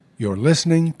You're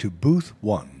listening to Booth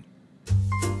 1.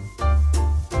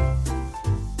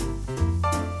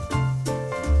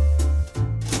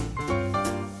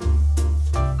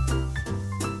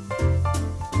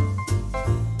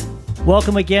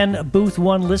 Welcome again, Booth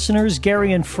 1 listeners.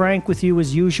 Gary and Frank with you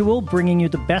as usual, bringing you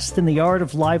the best in the art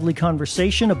of lively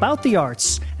conversation about the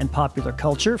arts and popular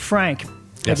culture. Frank,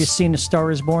 have you seen A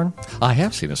Star is Born? I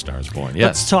have seen A Star is Born, yes.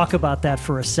 Let's talk about that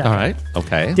for a second. All right,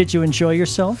 okay. Did you enjoy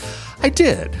yourself? I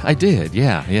did,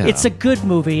 yeah. It's a good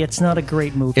movie. It's not a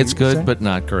great movie. It's good, but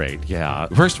not great, yeah.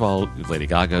 First of all, Lady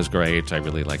Gaga's great. I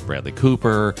really like Bradley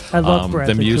Cooper. I love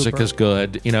Bradley The music Cooper. is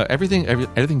good. You know,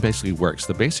 everything basically works.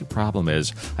 The basic problem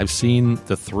is I've seen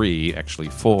the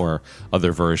 4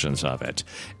 other versions of it.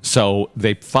 So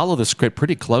they follow the script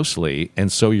pretty closely,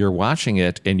 and so you're watching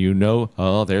it, and you know,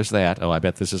 oh, there's that. Oh, I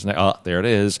bet this is, oh, there it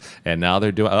is. And now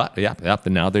they're doing,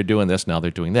 and now they're doing this, now they're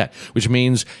doing that. Which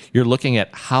means you're looking at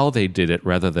how they did it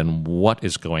rather than what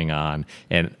is going on,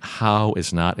 and how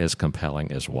is not as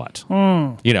compelling as what.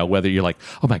 You know, whether you're like,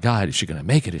 oh my God, is she going to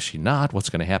make it? Is she not? What's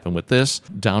going to happen with this?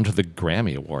 Down to the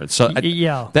Grammy Awards. So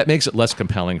that makes it less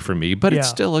compelling for me, but it's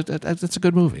still, it's a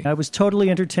good movie. I was totally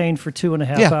entertained for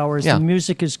 2.5 hours. Yeah. The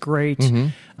music is great. Mm-hmm.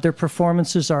 Their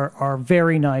performances are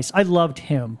very nice. I loved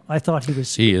him. I thought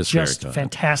he is just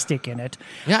fantastic in it.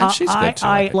 Yeah, and she's good too.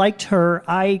 I liked her.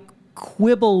 I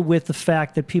quibble with the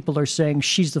fact that people are saying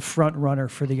she's the front runner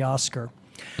for the Oscar.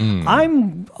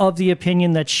 I'm of the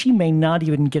opinion that she may not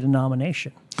even get a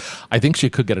nomination. I think she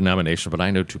could get a nomination, but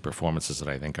I know 2 performances that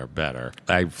I think are better.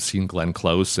 I've seen Glenn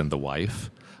Close in The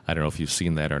Wife. I don't know if you've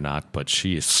seen that or not, but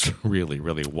she is really,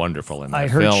 really wonderful in that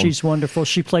film. I heard she's wonderful.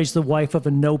 She plays the wife of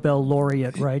a Nobel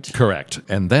laureate, right? Correct.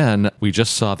 And then we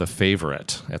just saw The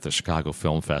Favorite at the Chicago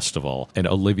Film Festival, and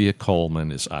Olivia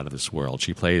Colman is out of this world.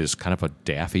 She plays kind of a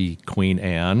daffy Queen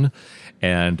Anne,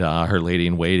 and her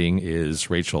lady-in-waiting is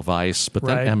Rachel Weisz, but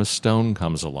then Emma Stone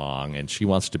comes along, and she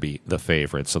wants to be the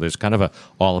favorite. So there's kind of a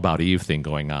all-about-Eve thing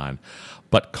going on.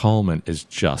 But Coleman is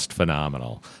just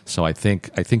phenomenal. So I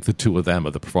think the 2 of them,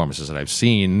 of the performances that I've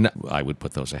seen, I would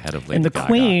put those ahead of Lady Gaga. And the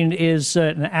Queen is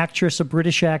an actress, a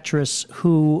British actress,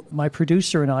 who my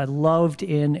producer and I loved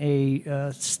in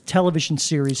a television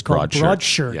series called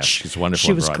Broadchurch. Yes, she's wonderful.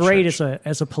 She was great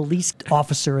as a police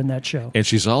officer in that show. And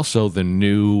she's also the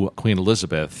new Queen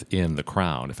Elizabeth in The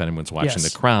Crown. If anyone's watching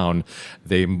The Crown,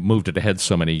 they moved it ahead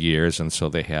so many years, and so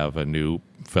they have a new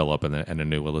Philip and a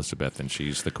new Elizabeth, and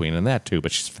she's the queen in that too,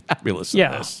 but she's fabulous in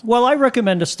this. Well, I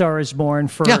recommend A Star is Born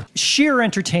for sheer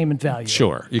entertainment value.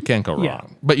 Sure, you can't go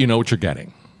wrong. But you know what you're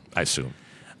getting, I assume.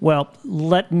 Well,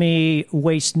 let me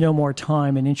waste no more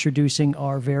time in introducing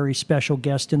our very special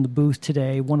guest in the booth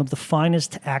today, one of the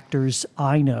finest actors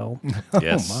I know.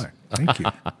 Yes. Oh, my. Thank you.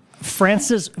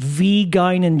 Francis V.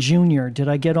 Guinan Jr. Did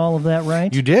I get all of that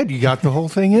right? You did. You got the whole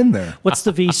thing in there. What's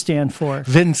the V stand for?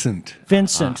 Vincent.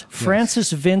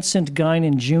 Francis Vincent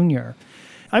Guinan Jr.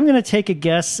 I'm going to take a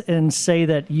guess and say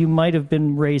that you might have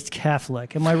been raised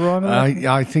Catholic. Am I wrong on that?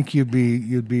 I think you'd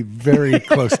be very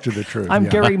close to the truth. I'm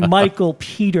Gary Michael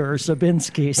Peter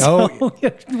Zabinski. So,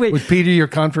 was Peter your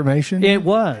confirmation? It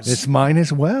was. It's mine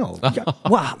as well.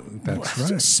 Wow. That's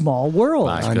right. Small world.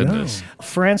 My goodness.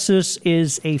 Francis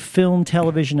is a film,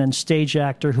 television, and stage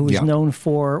actor who is known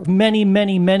for many,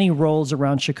 many, many roles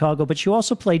around Chicago, but you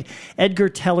also played Edgar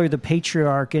Teller, the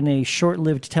patriarch, in a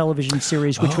short-lived television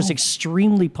series which was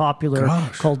extremely popular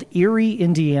called Erie,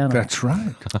 Indiana. That's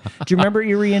right. Do you remember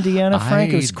Erie, Indiana,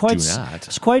 Frank? I It was do not.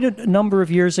 It's quite a number of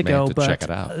years ago, but check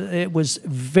it out. It was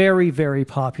very, very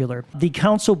popular. The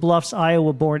Council Bluffs,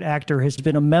 Iowa-born actor has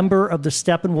been a member of the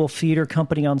Steppenwolf Theatre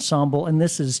Company ensemble, and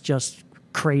this is just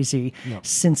crazy,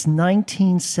 since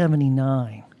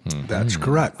 1979. That's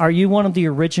correct. Are you one of the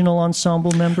original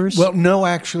ensemble members? Well, no,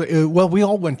 actually. We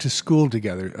all went to school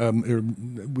together.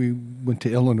 We went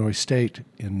to Illinois State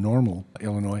in Normal,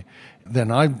 Illinois.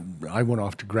 Then I went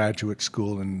off to graduate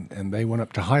school, and they went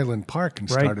up to Highland Park and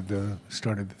started the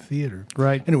theater.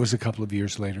 Right. And it was a couple of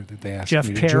years later that they asked Jeff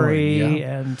me to Perry join.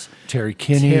 and Terry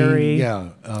Kinney.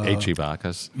 H.E.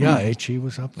 Bacchus. Yeah, H.E.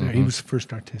 was up there. He was the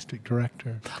first artistic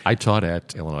director. I taught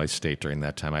at Illinois State during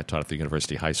that time. I taught at the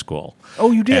University High School.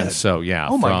 Oh, you did? And so,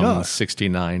 from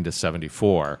 69 to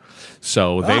 74.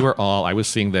 So they were all, I was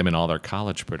seeing them in all their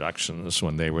college productions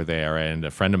when they were there, and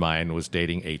a friend of mine was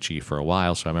dating H.E. for a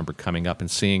while, so I remember coming up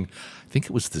and seeing think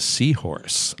it was the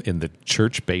seahorse in the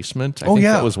church basement. I Oh, think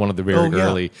yeah. that was one of the very Oh, yeah.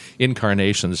 early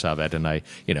incarnations of it, and I,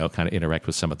 kind of interact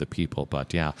with some of the people.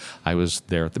 But yeah, I was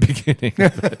there at the beginning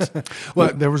of it.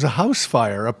 Well, there was a house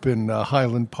fire up in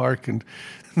Highland Park, and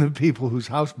the people whose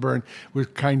house burned were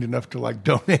kind enough to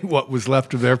donate what was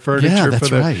left of their furniture. Yeah, that's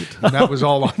for right. And that was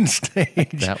all on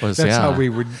stage. That's how we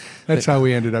would. That's how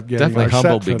we ended up getting Definitely our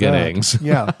humble set for beginnings. that.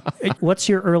 Yeah. What's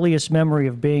your earliest memory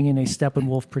of being in a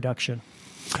Steppenwolf production?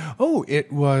 Oh,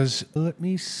 it was. Let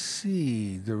me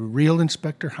see. The Real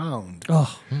Inspector Hound.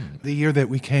 Oh, The year that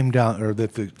we came down, or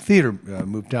that the theater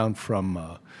moved down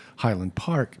from Highland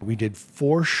Park, we did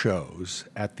 4 shows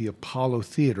at the Apollo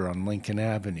Theatre on Lincoln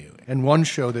Avenue. And one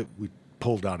show that we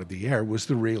pulled out of the air was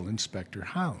The Real Inspector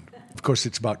Hound. Of course,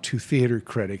 it's about 2 theater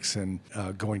critics and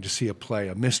going to see a play,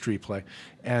 a mystery play,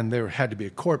 and there had to be a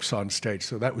corpse on stage,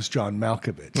 so that was John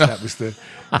Malkovich. That was the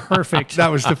perfect. That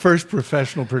was the first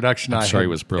professional production I sure he had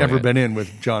was brilliant. ever been in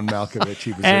with John Malkovich.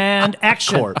 He was And a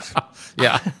action. corpse.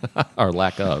 Yeah, or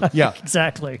lack of. Yeah.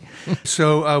 Exactly.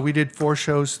 So we did 4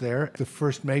 shows there. The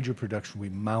first major production we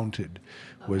mounted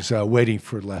was Waiting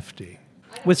for Lefty.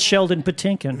 With Sheldon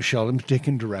Patinkin. Sheldon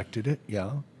Patinkin directed it,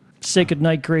 yeah. Say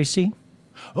Goodnight, Gracie.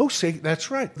 Oh, that's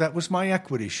right. That was my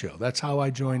Equity show. That's how I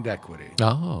joined Equity.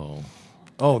 Oh,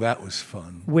 Oh, that was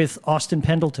fun. With Austin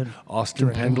Pendleton. Austin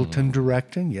Pendleton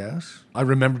directing, yes. I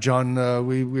remember, John,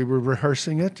 we were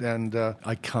rehearsing it, and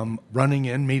I come running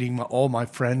in, meeting all my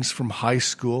friends from high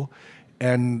school,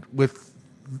 and with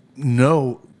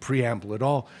no preamble at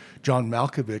all, John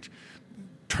Malkovich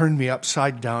turned me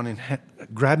upside down and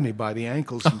grabbed me by the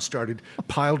ankles and started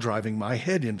pile driving my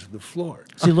head into the floor.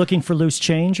 Is he looking for loose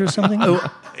change or something?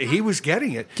 He was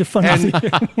getting it. To fund and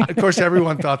the- of course,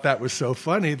 everyone thought that was so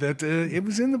funny that it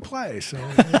was in the play. So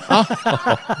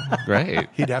great.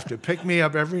 he'd have to pick me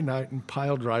up every night and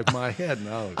pile drive my head. And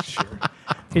I was sure.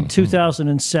 In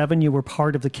 2007, you were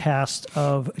part of the cast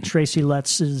of Tracy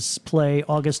Letts's play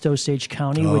August Osage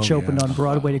County, Oh, which opened yeah. on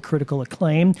Broadway to critical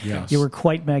acclaim. Yes. You were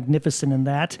quite magnificent in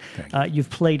that. You've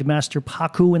played Master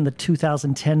Paku in the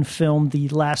 2010 film The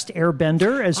Last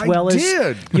Airbender, as I well did.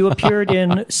 as you appeared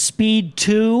in Speed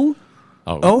 2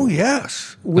 Oh,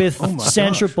 yes. with Oh, my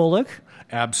Sandra gosh. Bullock.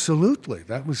 Absolutely.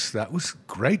 That was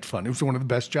great fun. It was one of the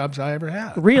best jobs I ever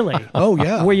had. Really? Oh,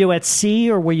 yeah. Were you at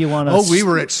sea or were you on a... Oh, we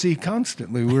were at sea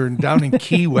constantly. We were down in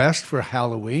Key West for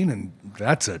Halloween, and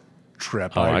that's a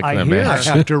trip Oh, I can I hear. I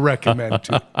imagine. have to recommend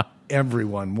to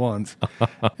everyone once.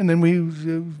 And then we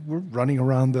were running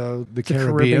around the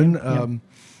Caribbean, Caribbean,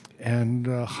 and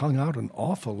hung out an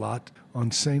awful lot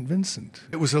on St. Vincent.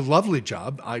 It was a lovely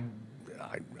job. I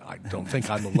don't think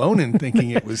I'm alone in thinking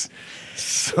it was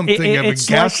something of a it's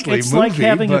ghastly it's movie. like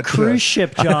having a but, cruise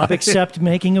ship job, except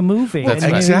making a movie. That's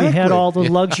and right. you had Exactly. all the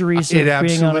luxuries of It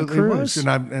being on a absolutely cruise. was,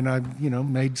 and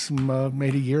I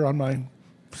made a year on my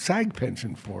SAG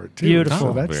pension for it too. Beautiful.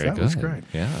 So Very that was good. great.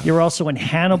 Yeah. You were also in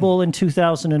Hannibal in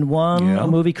 2001, Yeah. a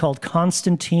movie called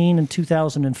Constantine in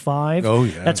 2005. Oh,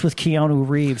 yeah. That's with Keanu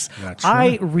Reeves. That's I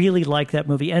right. really like that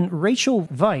movie. And Rachel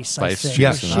Weisz, I Weisz, think.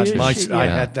 Yes, She- that's my, she- I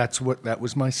yeah. had that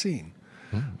was my scene.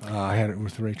 I had it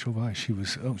with Rachel Weisz. She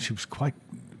was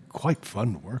quite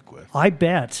fun to work with. I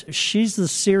bet. She's the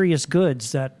serious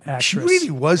goods, that actress. She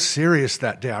really was serious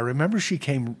that day. I remember she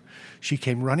came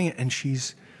running, and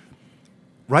she's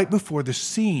right before the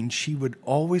scene. She'd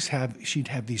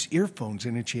have these earphones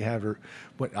in, and she had her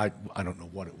I don't know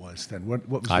what it was then. What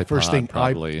was the iPod, first thing?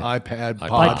 probably. iPad,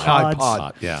 iPods.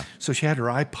 iPod. Yeah. So she had her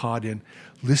iPod in,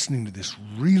 listening to this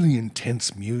really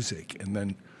intense music, and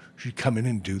then she'd come in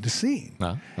and do the scene.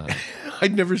 No?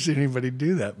 I'd never seen anybody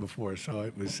do that before, so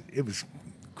it was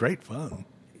great fun.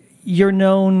 You're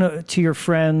known to your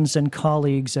friends and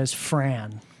colleagues as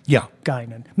Fran Yeah,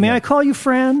 Guinan. May I call you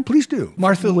Fran? please do.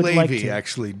 Martha Would like Levy to.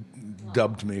 actually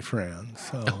dubbed me Fran,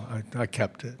 so I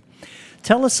kept it.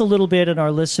 Tell us a little bit, and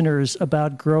our listeners,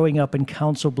 about growing up in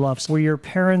Council Bluffs. Were your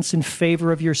parents in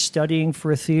favor of your studying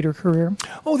for a theater career?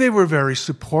 Oh, they were very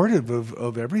supportive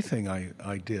of everything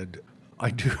I did. I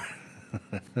do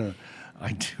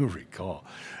I do recall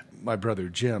my brother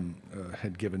Jim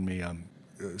had given me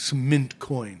some mint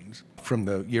coins from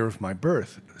the year of my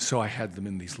birth, so I had them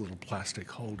in these little plastic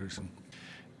holders,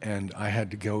 and I had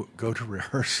to go to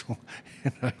rehearsal,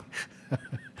 and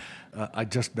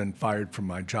I'd just been fired from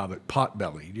my job at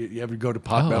Potbelly. You ever go to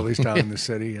Potbelly's down in the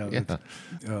city?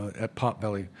 At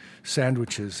Potbelly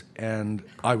Sandwiches, and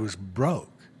I was broke.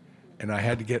 And I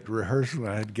had to get to rehearsal.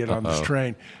 I had to get on this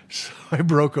train, so I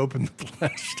broke open the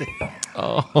plastic.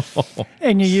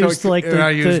 And you used So, like and I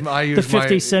used the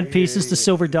 50-cent pieces, the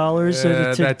silver dollars, to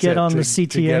That's get it, on the to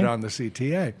CTA? get on the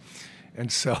CTA.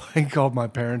 And so I called my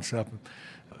parents up.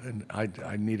 and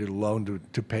I needed a loan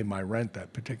to pay my rent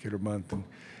that particular month.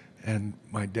 And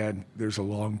my dad, there's a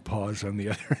long pause on the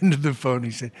other end of the phone.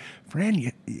 He said, "Fran,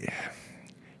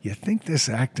 you think this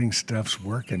acting stuff's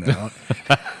working out?"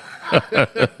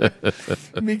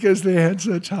 Because they had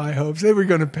such high hopes. They were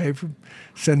going to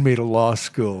send me to law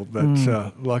school,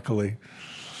 but luckily,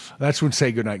 that's when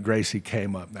Say Goodnight Gracie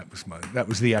came up. That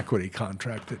was the equity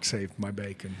contract that saved my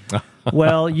bacon.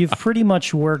 Well, you've pretty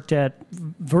much worked at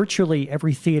virtually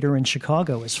every theater in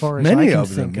Chicago, as far as Many I can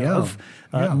of them, think of.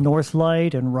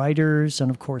 Northlight and Writers,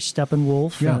 and of course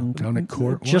Steppenwolf. Yeah, and down at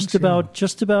Court. Just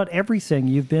about everything.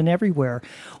 You've been everywhere.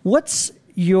 What's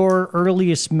your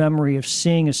earliest memory of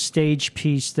seeing a stage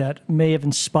piece that may have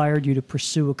inspired you to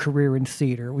pursue a career in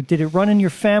theater? Did it run in your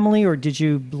family, or did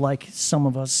you, like some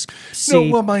of us,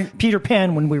 see Peter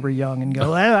Pan when we were young and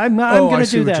go, I'm going to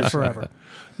do that forever?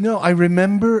 No, I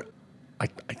remember, I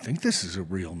think this is a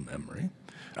real memory.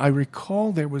 I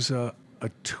recall there was a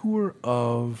tour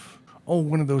of,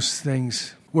 one of those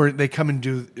things where they come and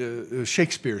do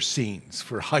Shakespeare scenes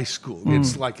for high school.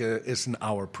 It's like it's an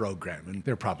hour program, and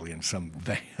they're probably in some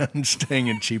van staying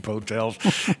in cheap hotels,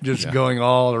 just going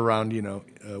all around,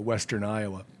 western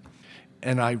Iowa.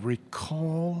 And I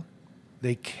recall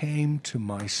they came to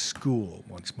my school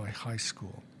once, my high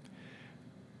school,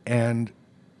 and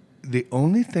the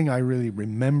only thing I really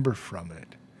remember from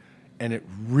it, and it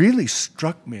really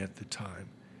struck me at the time,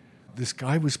 this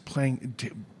guy was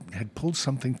had pulled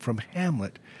something from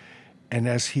Hamlet, and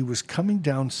as he was coming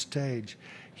down stage,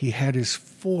 he had his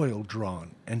foil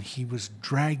drawn, and he was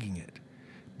dragging it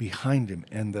behind him,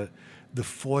 and the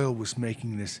foil was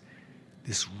making this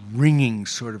ringing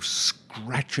sort of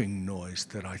scratching noise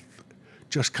that I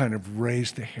just kind of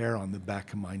raised the hair on the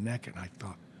back of my neck, and I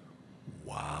thought,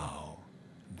 wow,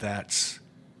 that's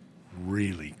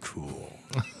really cool.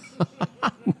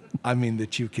 I mean,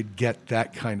 that you could get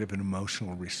that kind of an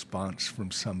emotional response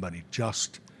from somebody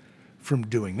just from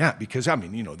doing that. Because, I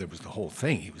mean, there was the whole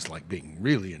thing. He was like being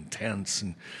really intense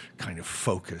and kind of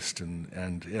focused,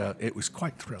 and it was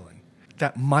quite thrilling.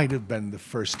 That might have been the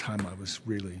first time I was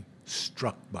really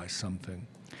struck by something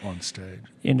on stage.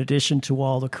 In addition to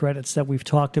all the credits that we've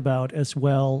talked about as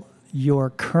well, you're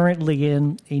currently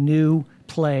in a new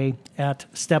play at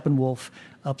Steppenwolf,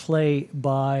 a play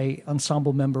by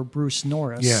ensemble member Bruce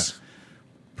Norris. Yes.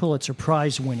 Pulitzer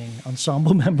Prize-winning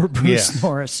ensemble member Bruce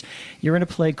Norris. You're in a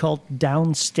play called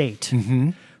Downstate.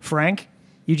 Mm-hmm. Frank,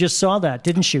 you just saw that,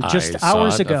 didn't you? Just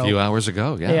hours ago. A few hours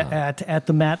ago, yeah. At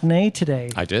the matinee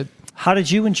today. I did. How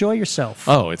did you enjoy yourself?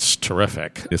 Oh, it's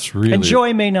terrific. It's really...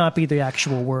 Enjoy may not be the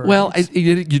actual word. Well,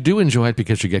 you do enjoy it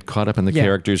because you get caught up in the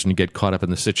characters and you get caught up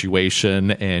in the situation,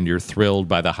 and you're thrilled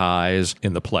by the highs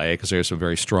in the play because there's some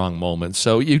very strong moments.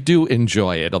 So you do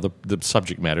enjoy it, although the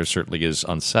subject matter certainly is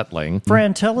unsettling.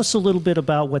 Fran, tell us a little bit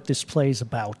about what this play is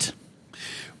about.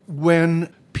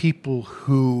 When people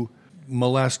who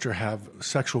molest or have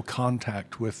sexual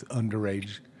contact with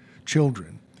underage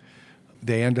children,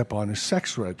 they end up on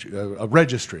a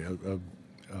registry, a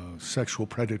sexual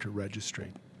predator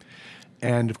registry.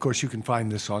 And, of course, you can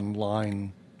find this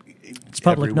online. It's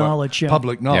public knowledge, yeah.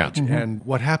 Public knowledge. Yeah. Mm-hmm. And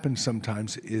what happens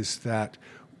sometimes is that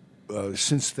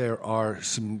since there are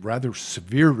some rather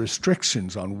severe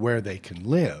restrictions on where they can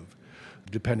live,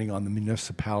 depending on the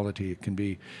municipality, it can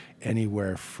be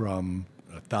anywhere from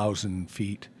 1,000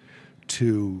 feet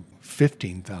to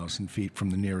 15,000 feet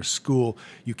from the nearest school.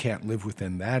 You can't live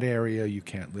within that area. You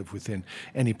can't live within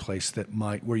any place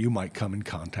where you might come in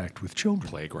contact with children.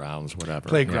 Playgrounds, whatever.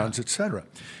 Playgrounds, etc.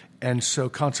 And so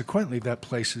consequently, that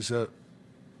places a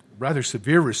rather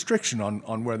severe restriction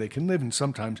on where they can live, and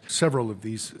sometimes several of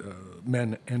these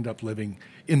men end up living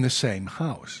in the same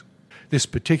house. This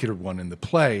particular one in the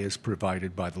play is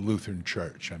provided by the Lutheran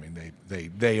Church. I mean,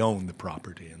 they own the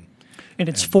property. And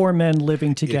it's four men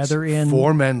living together in...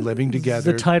 Four men living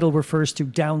together. The title refers to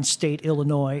downstate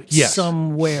Illinois,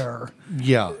 somewhere.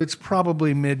 Yeah, it's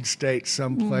probably mid-state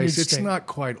someplace. It's not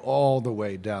quite all the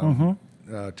way down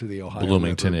to the Ohio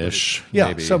Bloomington-ish, River,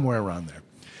 maybe. Somewhere around there.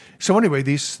 So anyway,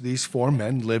 these four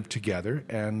men live together,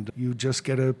 and you just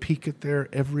get a peek at their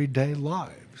everyday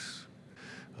lives.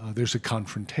 There's a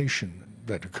confrontation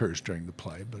that occurs during the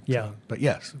play, but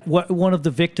yes. One of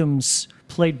the victims,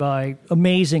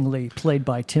 amazingly played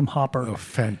by Tim Hopper, a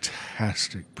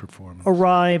fantastic performance,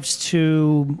 arrives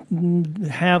to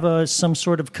have some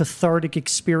sort of cathartic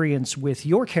experience with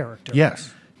your character.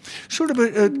 Yes. Sort of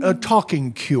a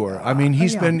talking cure. I mean,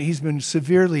 he's been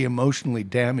severely emotionally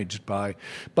damaged by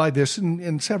this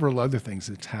and several other things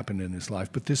that's happened in his life,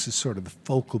 but this is sort of the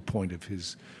focal point of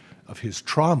his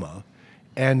trauma.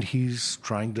 And he's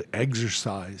trying to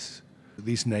exorcise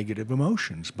these negative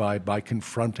emotions by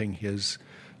confronting his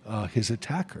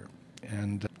attacker,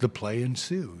 and the play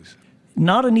ensues.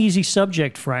 Not an easy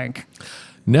subject, Frank.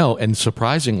 No, and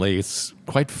surprisingly, it's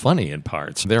quite funny in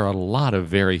parts. There are a lot of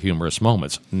very humorous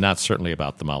moments, not certainly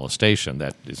about the molestation.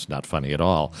 That is not funny at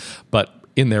all. But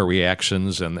in their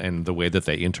reactions and the way that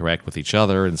they interact with each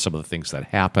other and some of the things that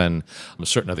happen.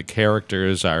 Certain of the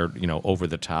characters are, over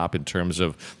the top in terms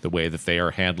of the way that they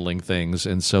are handling things.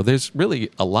 And so there's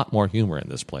really a lot more humor in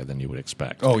this play than you would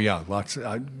expect. Oh, yeah, lots.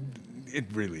 It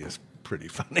really is pretty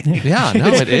funny. Yeah, no,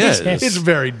 it is. It's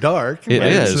very dark. It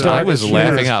is. I was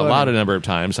laughing out funny. loud a number of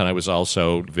times, and I was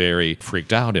also very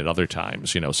freaked out at other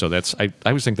times. So that's I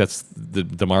always think that's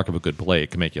the mark of a good play.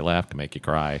 It can make you laugh, can make you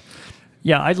cry.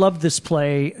 Yeah, I love this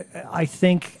play. I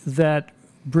think that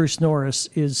Bruce Norris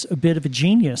is a bit of a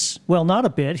genius. Well, not a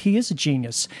bit. He is a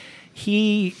genius.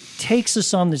 He takes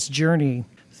us on this journey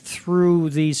through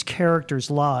these characters'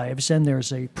 lives, and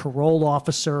there's a parole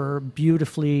officer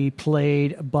beautifully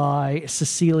played by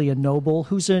Cecilia Noble,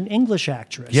 who's an English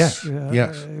actress. Yes,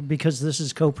 because this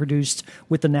is co-produced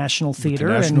with the National Theatre.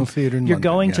 The National Theatre in You're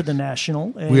London, going yes. to the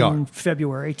National in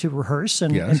February to rehearse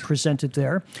and present it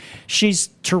there. She's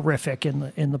terrific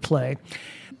in the play.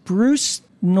 Bruce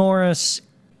Norris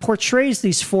portrays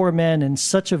these four men in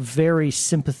such a very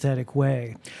sympathetic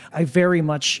way. I very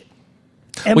much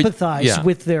empathize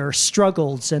with their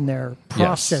struggles and their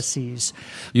processes.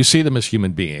 Yes. You see them as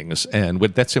human beings, and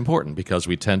that's important because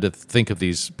we tend to think of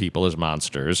these people as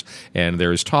monsters, and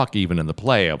there is talk even in the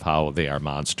play of how they are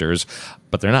monsters,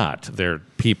 but they're not. They're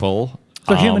people.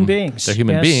 They're human beings. They're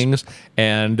human beings,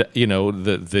 and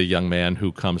the young man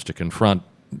who comes to confront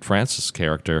Francis'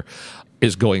 character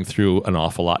is going through an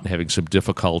awful lot and having some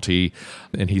difficulty.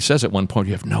 And he says at one point,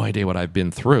 "You have no idea what I've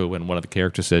been through." And one of the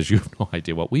characters says, "You have no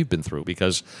idea what we've been through,"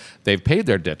 because they've paid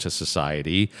their debt to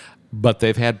society, but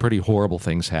they've had pretty horrible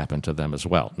things happen to them as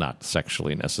well, not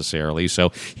sexually necessarily.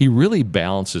 So he really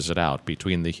balances it out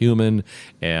between the human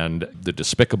and the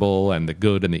despicable and the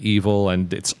good and the evil,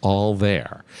 and it's all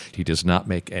there. He does not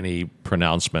make any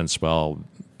pronouncements, well,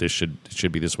 this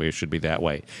should be this way, it should be that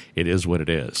way. It is what it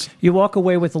is. You walk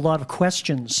away with a lot of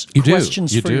questions. You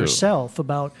questions do. for yourself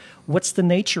about what's the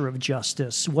nature of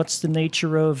justice, what's the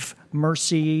nature of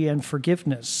mercy and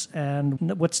forgiveness,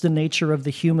 and what's the nature of the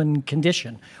human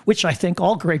condition, which I think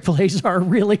all great plays are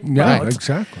really about. Yeah,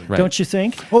 exactly. Right. Don't you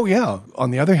think? Oh, yeah. On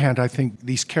the other hand, I think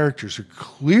these characters are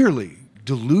clearly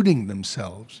deluding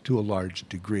themselves to a large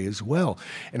degree as well.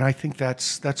 And I think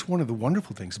that's one of the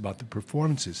wonderful things about the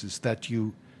performances is that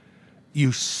you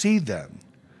see them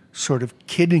sort of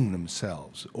kidding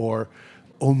themselves or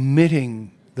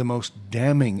omitting the most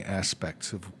damning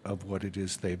aspects of what it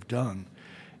is they've done.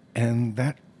 And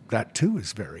that too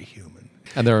is very human.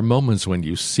 And there are moments when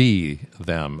you see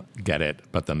them get it,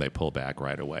 but then they pull back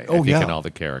right away. I think in all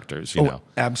the characters, you know.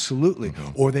 Absolutely.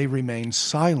 Mm-hmm. Or they remain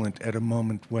silent at a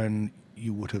moment when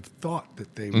you would have thought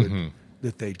that they would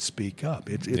that they'd speak up.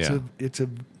 It's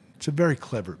a very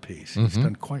clever piece. He's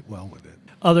done quite well with it.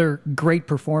 Other great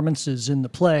performances in the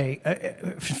play.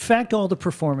 In fact, all the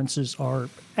performances are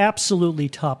absolutely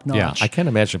top-notch. Yeah, I can't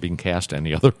imagine being cast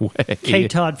any other way. K.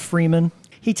 Todd Freeman.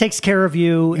 He takes care of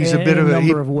you in a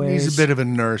number of ways. He's a bit of a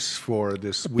nurse for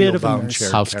this wheel-bound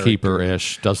chair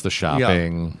housekeeper-ish, does the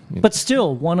shopping. Yeah. But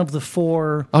still, one of the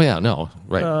four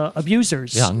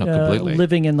abusers completely.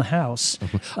 living in the house.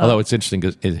 Although it's interesting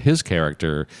because his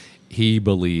character, he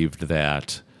believed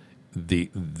that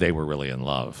they were really in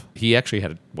love. He actually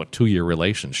had a 2-year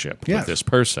relationship with this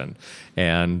person,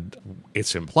 and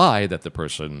it's implied that the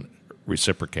person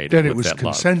reciprocated that with it was that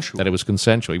consensual. love. That it was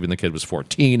consensual. Even the kid was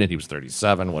 14 and he was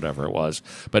 37, whatever it was.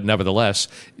 But nevertheless,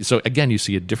 so again, you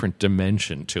see a different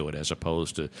dimension to it as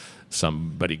opposed to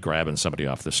somebody grabbing somebody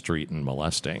off the street and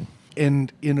molesting.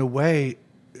 And in a way,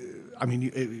 I mean,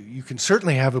 you can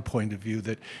certainly have a point of view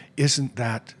that isn't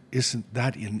that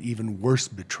an even worse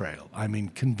betrayal? I mean,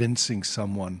 convincing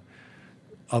someone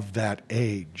of that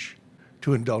age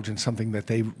to indulge in something that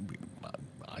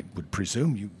I would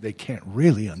presume they can't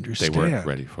really understand. They weren't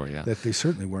ready for, That they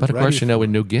certainly weren't ready. But of course, for.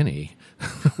 in New Guinea.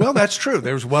 Well, that's true.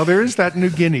 There is that New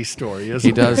Guinea story,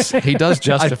 isn't there? He does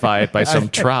justify it by some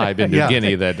tribe in New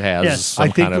Guinea that has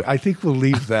some kind of... I think we'll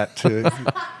leave that to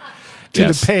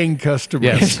the paying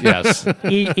customers. Yes.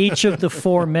 Each of the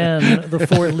four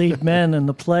lead men in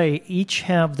the play, each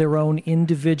have their own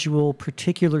individual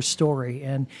particular story,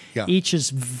 and each is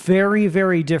very,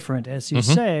 very different. As you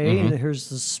say, there's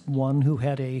this one who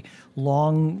had a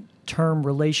long long-term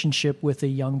relationship with a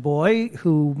young boy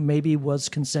who maybe was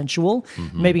consensual,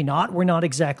 maybe not. We're not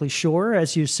exactly sure.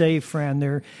 As you say, Fran,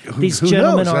 these who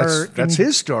gentlemen knows? are that's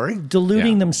his story.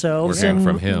 deluding themselves. We're hearing And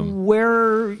from him.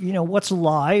 where, what's a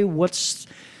lie? What's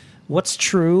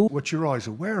true? What you're always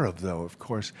aware of, though, of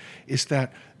course, is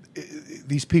that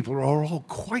these people are all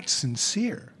quite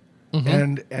sincere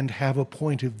and have a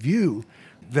point of view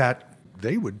that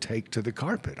they would take to the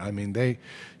carpet. I mean,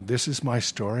 this is my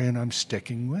story and I'm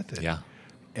sticking with it. Yeah.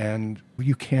 And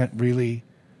you can't really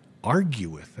argue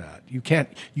with that. You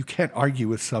can't argue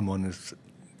with someone's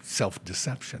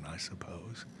self-deception, I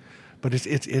suppose. But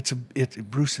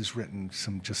Bruce has written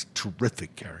some just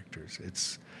terrific characters.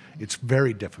 It's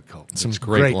very difficult. Some It's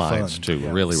great lines, fun. too.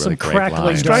 Yeah. Really, Some really great crackling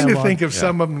lines. I'm trying to dialogue. think of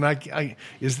some of them.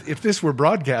 If this were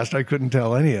broadcast, I couldn't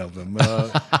tell any of them.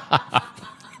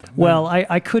 Well,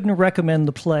 I couldn't recommend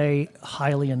the play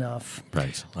highly enough.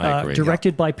 Right. I agree.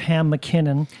 Directed by Pam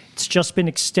McKinnon. It's just been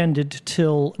extended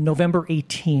till November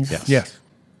 18th. Yes. Yes.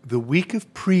 The week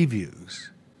of previews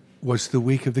was the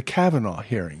week of the Kavanaugh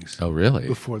hearings. Oh, really?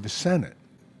 Before the Senate.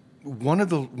 One of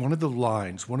the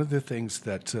lines, one of the things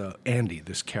that Andy,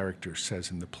 this character, says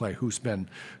in the play, who's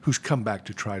come back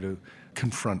to try to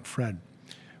confront Fred.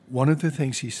 One of the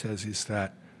things he says is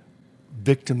that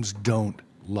victims don't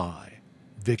lie.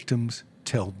 Victims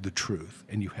tell the truth,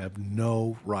 and you have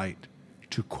no right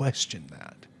to question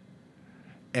that.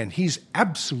 And he's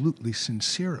absolutely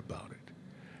sincere about it.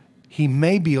 He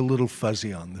may be a little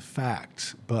fuzzy on the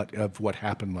facts, but of what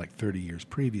happened like 30 years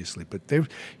previously, but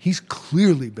he's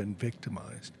clearly been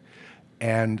victimized.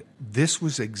 And this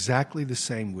was exactly the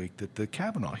same week that the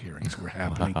Kavanaugh hearings were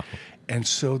happening. Wow. And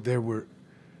so there were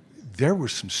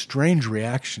some strange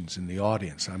reactions in the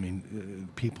audience. I mean,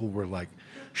 people were like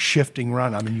shifting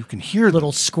around. I mean, you can hear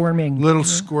Little squirming.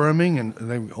 And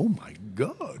they, oh my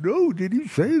God, oh, did he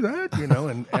say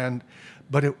that?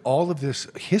 But all of this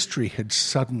history had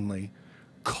suddenly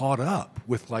caught up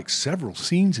with like several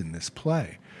scenes in this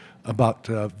play about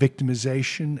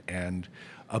victimization and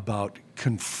about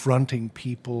confronting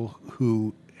people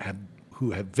who have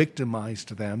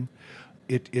victimized them.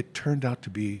 It turned out to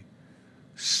be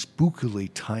spookily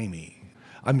timey.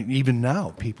 I mean, even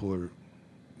now, people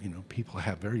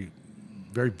have very,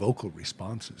 very vocal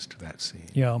responses to that scene.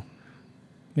 Yeah.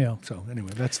 So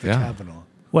anyway, that's the Kavanaugh.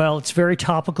 Well, it's very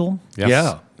topical. Yes.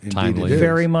 Yeah, indeed Timely. it is.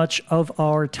 Very much of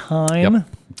our time.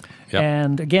 Yep.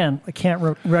 And again, I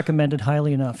can't recommend it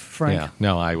highly enough, Frank. Yeah,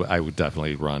 no, I would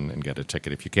definitely run and get a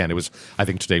ticket if you can. I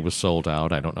think today was sold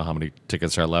out. I don't know how many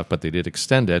tickets are left, but they did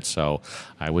extend it, so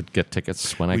I would get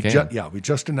tickets when I can. We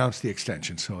just announced the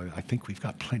extension, so I think we've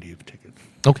got plenty of tickets.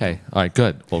 Okay, all right,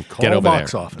 good. Well, Call get over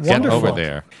box there. office. Get Wonderful. over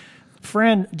there.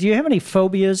 Fran, do you have any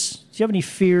phobias? Do you have any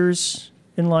fears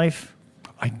in life?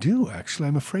 I do, actually.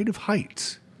 I'm afraid of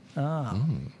heights. I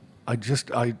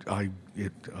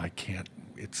can't.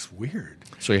 It's weird.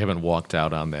 So you haven't walked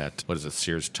out on that, what is it,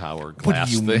 Sears Tower What, glass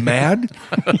are you thing? mad?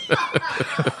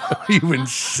 Are you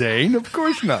insane? Of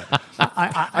course not.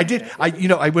 I did.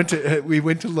 We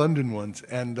went to London once,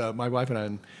 and my wife and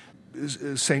I,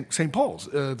 St. Paul's,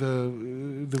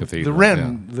 the Cathedral,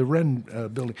 Wren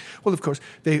building. Well, of course,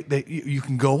 you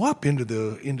can go up into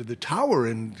the tower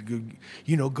and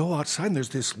go outside. And there's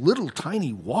this little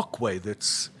tiny walkway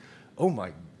that's, oh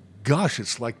my gosh,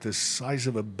 it's like the size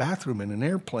of a bathroom in an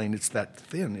airplane. It's that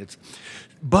thin.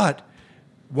 But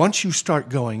once you start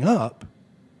going up,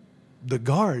 the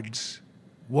guards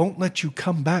won't let you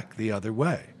come back the other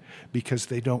way because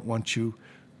they don't want you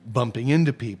bumping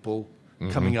into people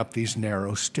coming up these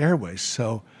narrow stairways.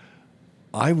 So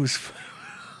I was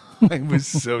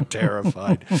so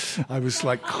terrified. I was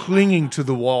like clinging to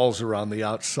the walls around the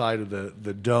outside of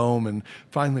the dome. And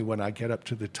finally, when I get up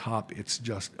to the top, it's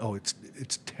just,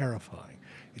 it's terrifying.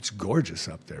 It's gorgeous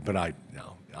up there. But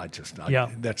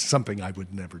that's something I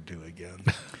would never do again.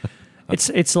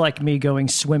 It's like me going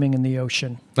swimming in the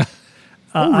ocean.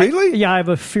 Oh, really? I have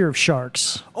a fear of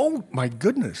sharks. Oh, my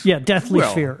goodness. Yeah, deathly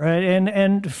Well, fear. Right?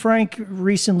 And Frank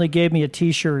recently gave me a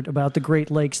T-shirt about the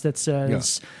Great Lakes that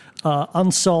says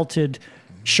unsalted,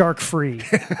 shark-free.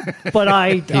 But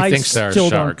I thinks there are still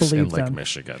don't sharks in believe Lake them.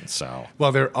 Michigan, so.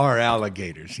 Well, there are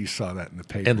alligators. You saw that in the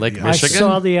paper. In Lake Yeah. I Michigan?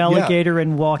 saw the alligator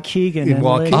in Waukegan. In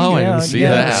Waukegan. Oh, I didn't see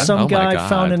that. Some Oh, my guy God.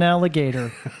 found an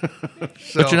alligator.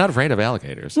 But you're not afraid of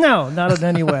alligators. No, not in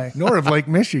any way. Nor of Lake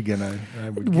Michigan, I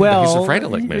would guess. Well, He's afraid of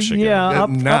Lake Michigan. Yeah,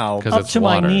 Now. Because up it's to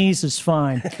water. my knees is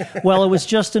fine. Well, it was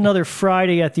just another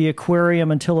Friday at the aquarium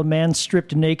until a man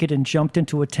stripped naked and jumped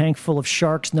into a tank full of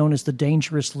sharks known as the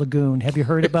Dangerous Lagoon. Have you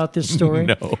heard about this story?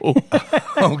 No,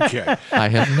 Okay. I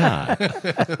have not.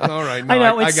 All right. No, I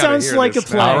know, it gotta sounds hear like this a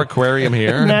play. now. Our aquarium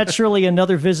here. Naturally,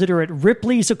 another visitor at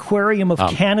Ripley's Aquarium of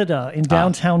Canada in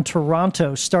downtown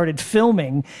Toronto started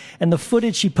filming, and the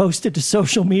footage he posted to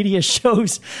social media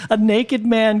shows a naked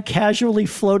man casually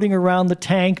floating around the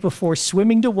tank before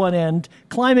swimming to one end,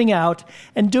 climbing out,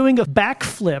 and doing a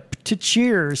backflip to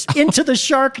cheers into the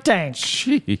shark tank.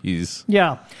 Jeez.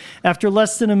 Yeah. After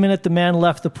less than a minute, the man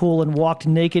left the pool and walked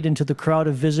naked into the crowd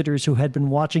of visitors who had been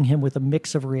watching him with a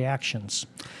mix of reactions.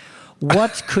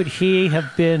 What could he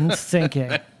have been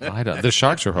thinking? I don't. The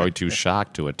sharks are probably too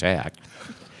shocked to attack.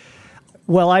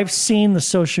 Well, I've seen the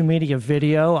social media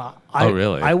video. Oh,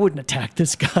 really? I wouldn't attack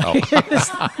this guy.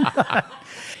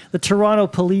 The Toronto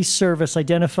Police Service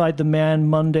identified the man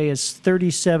Monday as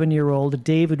 37-year-old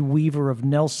David Weaver of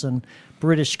Nelson,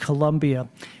 British Columbia.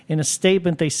 In a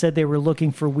statement, they said they were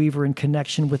looking for Weaver in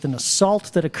connection with an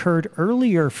assault that occurred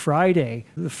earlier Friday,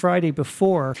 the Friday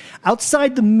before,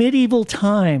 outside the Medieval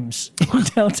Times in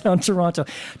downtown Toronto.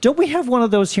 Don't we have one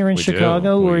of those here in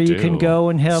Chicago where you can go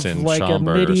and have like a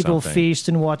medieval feast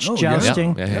and watch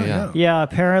jousting? Yeah,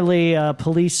 apparently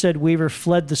police said Weaver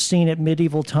fled the scene at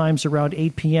Medieval Times around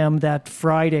 8 p.m. that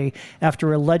Friday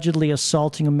after allegedly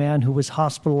assaulting a man who was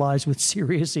hospitalized with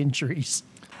serious injuries.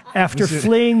 After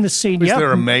fleeing the scene, Was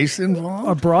there a mace involved?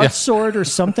 a broadsword or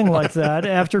something like that.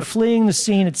 After fleeing the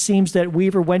scene, it seems that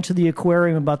Weaver went to the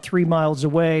aquarium about 3 miles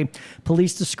away.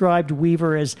 Police described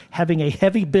Weaver as having a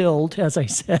heavy build, as I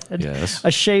said,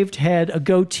 a shaved head, a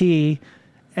goatee,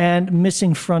 and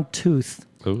missing front tooth.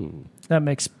 Ooh. That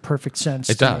makes perfect sense.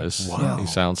 It does. Wow. He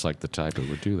sounds like the type who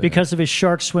would do that. Because of his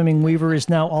shark swimming, Weaver is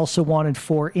now also wanted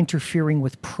for interfering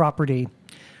with property.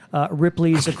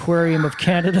 Ripley's Aquarium of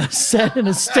Canada said in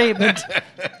a statement.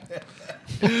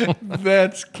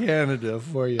 That's Canada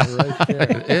for you right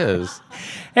there. It is.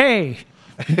 Hey,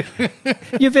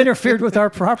 you've interfered with our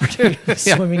property.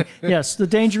 Swimming. Yes, the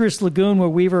dangerous lagoon where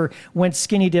Weaver went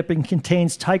skinny dipping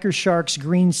contains tiger sharks,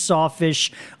 green sawfish,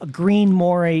 a green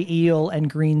moray eel, and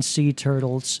green sea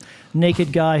turtles.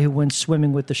 Naked guy who went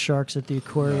swimming with the sharks at the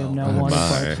aquarium now wanted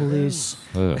by police.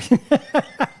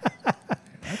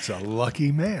 That's a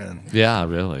lucky man. Yeah,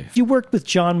 really. You worked with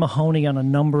John Mahoney on a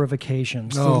number of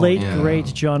occasions. The late, great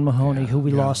John Mahoney, who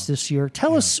we lost this year.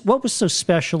 Tell us what was so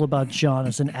special about John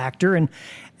as an actor, and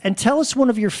tell us one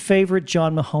of your favorite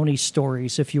John Mahoney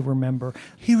stories, if you remember.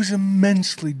 He was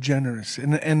immensely generous,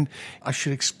 and I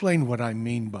should explain what I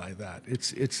mean by that.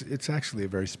 It's actually a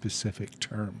very specific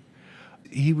term.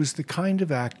 He was the kind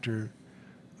of actor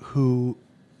who,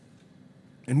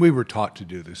 and we were taught to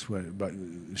do this, but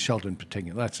Sheldon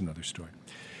Patinkin, that's another story.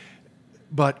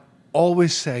 But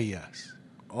always say yes.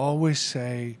 Always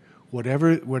say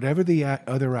whatever the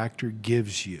other actor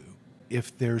gives you.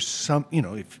 If there's some,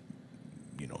 unless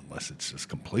it's just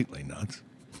completely nuts.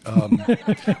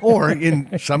 Or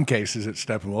in some cases at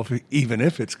Steppenwolf, even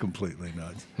if it's completely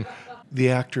nuts, the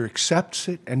actor accepts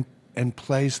it and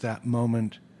plays that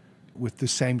moment with the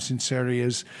same sincerity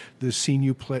as the scene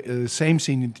you play, the same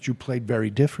scene that you played very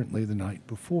differently the night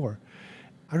before.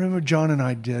 I remember John and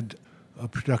I did a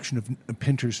production of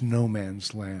Pinter's No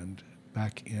Man's Land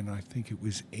back in, I think it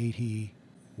was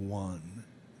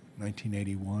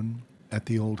 1981, at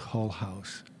the old Hull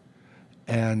House,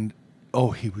 and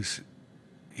he was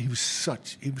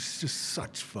just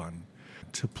such fun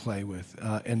to play with,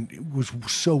 and it was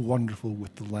so wonderful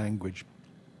with the language.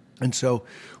 And so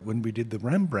when we did the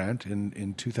Rembrandt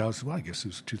in 2000, well, I guess it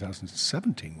was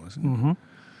 2017, wasn't it? Mm-hmm.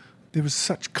 There was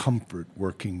such comfort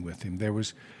working with him.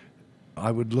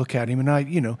 I would look at him and I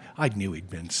knew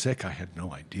he'd been sick. I had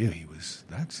no idea he was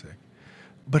that sick.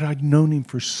 But I'd known him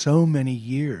for so many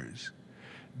years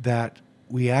that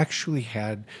we actually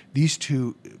had these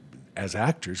two, as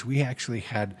actors, we actually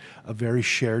had a very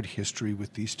shared history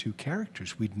with these two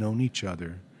characters. We'd known each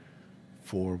other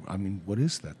for, what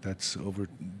is that? That's over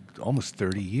almost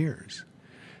 30 years.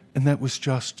 And that was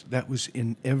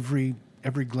in every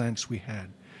glance we had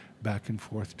back and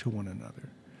forth to one another.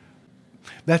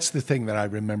 That's the thing that I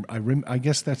remember. I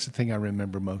guess that's the thing I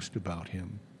remember most about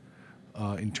him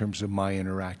in terms of my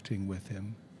interacting with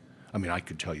him. I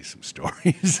could tell you some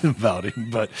stories about him,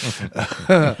 but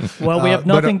well, we have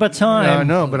nothing but time.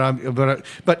 No, but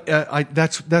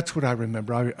that's what I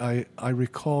remember. I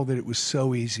recall that it was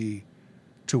so easy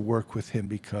to work with him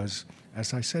because,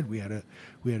 as I said, we had a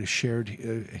shared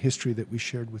history that we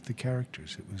shared with the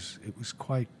characters. It was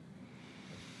quite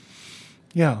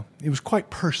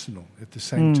personal. At the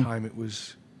same time, it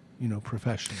was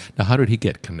professional. Now, how did he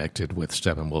get connected with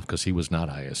Steppenwolf? Because he was not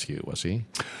ISU, was he?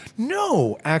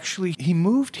 No, actually, he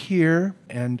moved here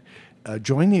and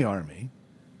joined the Army,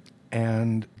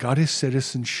 and got his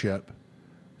citizenship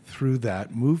through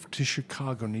that, moved to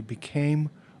Chicago, and he became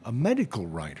a medical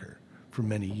writer for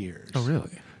many years. Oh,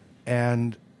 really?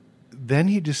 And then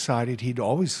he decided he'd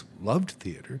always loved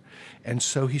theater, and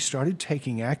so he started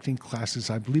taking acting classes,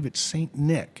 I believe at St.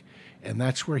 Nick, and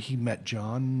that's where he met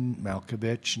John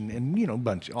Malkovich and you know,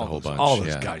 all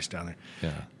those guys down there.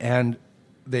 Yeah. And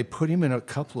they put him in a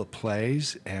couple of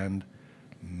plays, and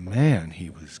man, he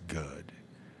was good.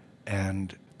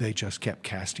 And they just kept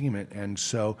casting him. And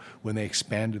so when they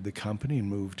expanded the company and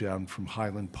moved down from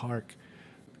Highland Park,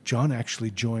 John actually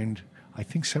joined, I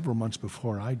think, several months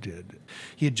before I did.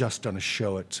 He had just done a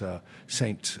show at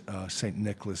St.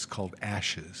 Nicholas called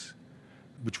Ashes,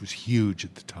 which was huge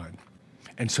at the time.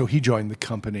 And so he joined the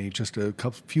company just a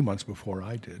few months before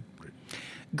I did.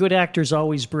 Good actors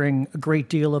always bring a great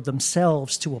deal of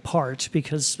themselves to a part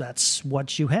because that's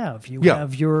what you have. You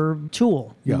have your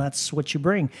tool, and that's what you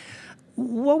bring.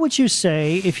 What would you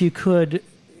say, if you could,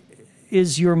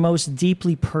 is your most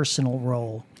deeply personal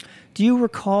role? Do you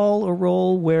recall a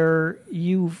role where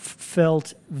you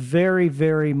felt very,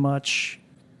 very much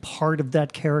part of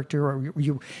that character, or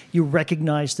you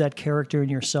recognized that character in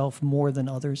yourself more than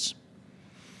others?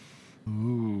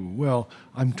 Ooh, well,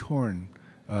 I'm torn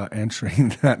answering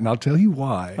that, and I'll tell you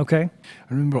why. Okay. I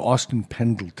remember Austin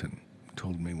Pendleton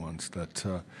told me once that,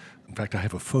 in fact, I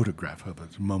have a photograph of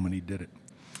it, the moment he did it,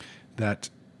 that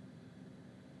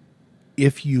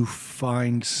if you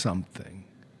find something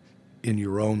in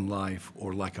your own life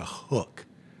or like a hook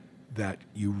that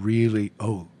you really,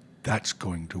 that's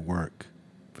going to work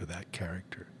for that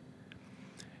character,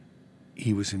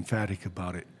 he was emphatic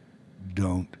about it.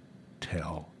 Don't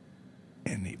tell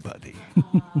anybody.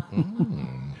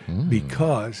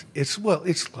 Because it's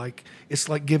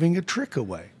like giving a trick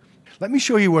away. Let me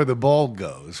show you where the ball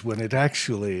goes when it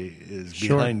actually is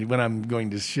behind you, when I'm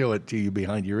going to show it to you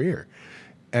behind your ear.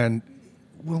 And,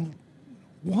 well,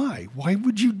 why? Why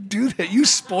would you do that? You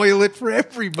spoil it for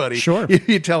everybody. Sure. If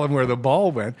you tell them where the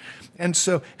ball went. And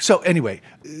so anyway,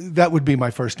 that would be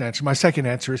my first answer. My second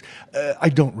answer is I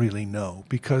don't really know,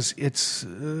 because it's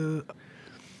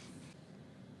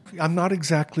I'm not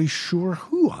exactly sure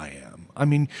who I am. I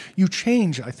mean, you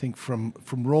change, I think, from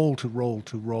role to role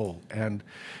to role. And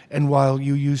while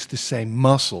you use the same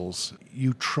muscles,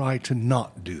 you try to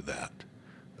not do that.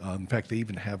 In fact, they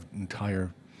even have an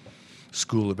entire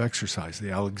school of exercise,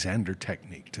 the Alexander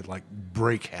technique, to like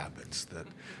break habits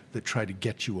that try to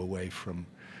get you away from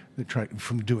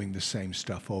doing the same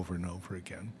stuff over and over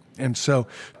again. And so,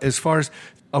 as far as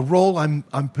a role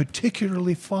I'm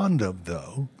particularly fond of,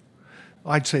 though,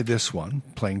 I'd say this one,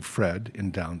 playing Fred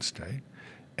in Downstate,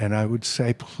 and I would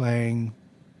say playing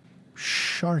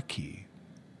Sharky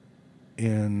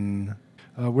in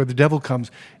Where the Devil Comes,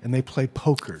 and they play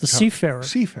poker. The Seafarer.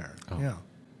 Yeah.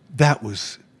 That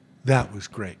was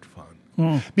great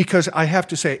fun. Because I have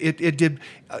to say, it did,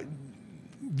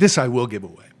 this I will give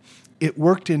away. It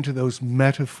worked into those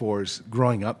metaphors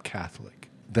growing up Catholic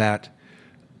that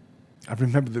I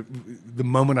remember the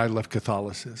moment I left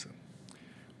Catholicism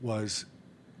was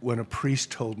when a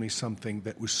priest told me something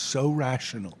that was so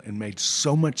rational and made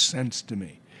so much sense to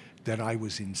me that I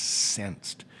was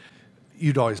incensed.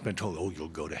 You'd always been told, you'll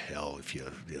go to hell if you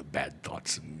have bad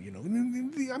thoughts.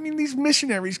 And, I mean, these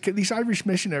missionaries, these Irish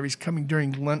missionaries coming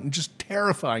during Lent and just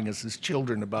terrifying us as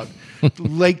children about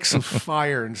lakes of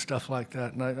fire and stuff like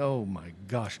that. And oh my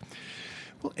gosh.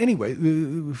 Well, anyway,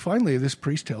 finally this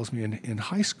priest tells me in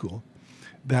high school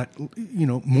that,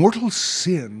 mortal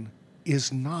sin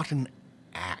is not an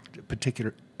act, a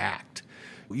particular act.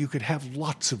 You could have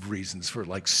lots of reasons for,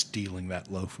 like, stealing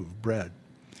that loaf of bread.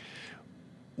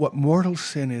 What mortal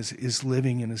sin is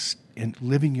living in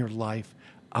living your life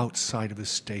outside of a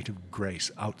state of grace,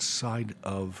 outside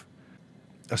of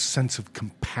a sense of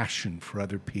compassion for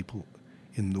other people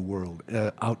in the world,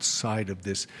 outside of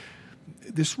this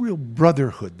real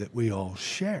brotherhood that we all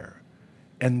share.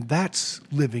 And that's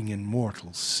living in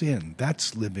mortal sin.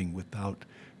 That's living without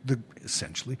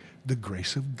essentially the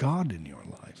grace of God in your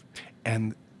life.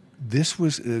 And the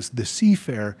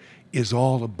Seafarer is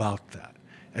all about that.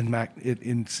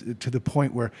 And to the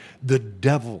point where the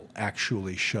devil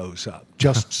actually shows up,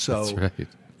 just so right.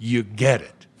 You get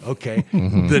it, okay?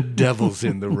 The devil's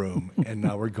in the room, and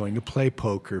now we're going to play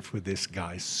poker for this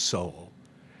guy's soul.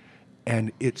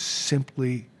 And it's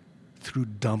simply through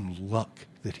dumb luck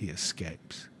that he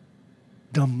escapes.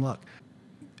 Dumb luck.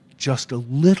 Just a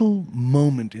little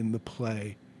moment in the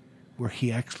play where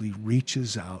he actually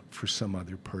reaches out for some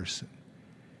other person,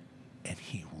 and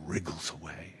he wriggles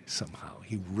away somehow.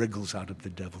 He wriggles out of the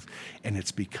devil's, and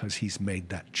it's because he's made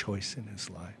that choice in his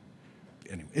life.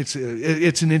 anyway, it's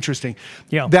an interesting.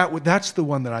 Yeah. That's the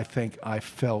one that I think I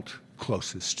felt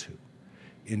closest to,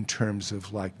 in terms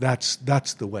of like that's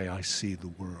the way I see the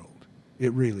world.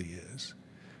 It really is.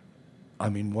 I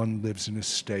mean, one lives in a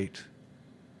state.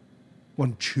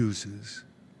 One chooses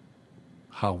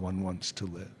how one wants to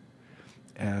live,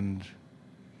 and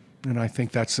I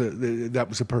think that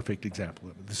was a perfect example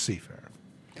of it, the seafarer.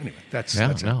 Anyway, that's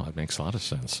it makes a lot of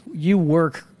sense. You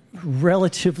work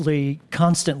relatively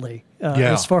constantly,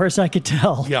 as far as I could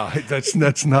tell. Yeah,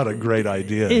 that's not a great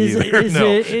idea either.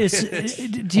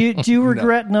 Do you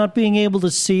regret not being able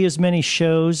to see as many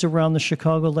shows around the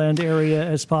Chicagoland area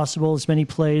as possible, as many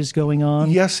plays going on?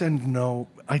 Yes and no.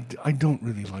 I don't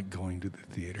really like going to the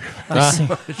theater. I see.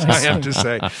 I have to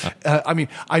say. I mean,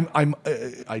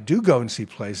 I do go and see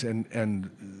plays, and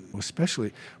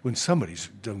especially when somebody's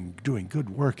doing good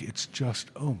work, it's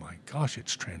just, oh my gosh,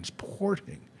 it's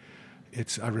transporting.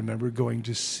 I remember going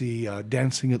to see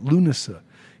Dancing at Lunasa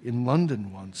in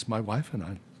London once, my wife and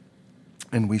I,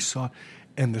 and we saw,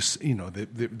 and this,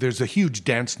 there's a huge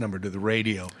dance number to the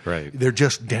radio. Right. They're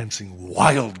just dancing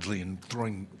wildly and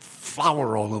throwing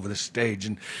flour all over the stage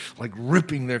and like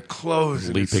ripping their clothes,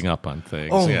 leaping up on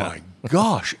things. Oh my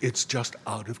gosh, it's just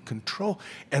out of control.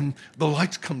 And the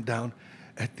lights come down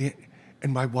at the end,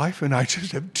 and my wife and I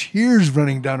just have tears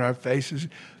running down our faces.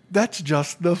 That's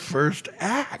just the first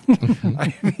act.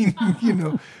 I mean,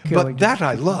 but that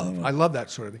I love. I love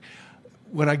that sort of thing.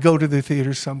 When I go to the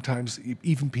theater, sometimes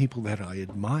even people that I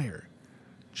admire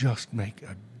just make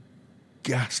a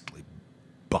ghastly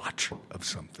botch of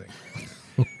something.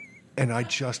 And I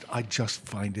just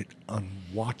find it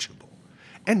unwatchable.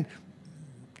 And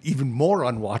even more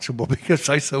unwatchable because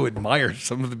I so admire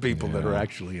some of the people that are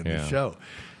actually in the show.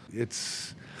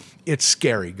 It's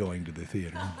scary going to the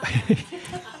theater.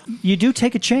 You do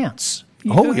take a chance.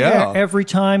 Every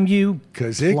time you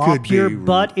plop your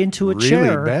butt into a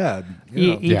chair. Really bad.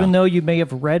 Even though you may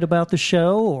have read about the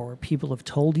show or people have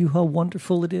told you how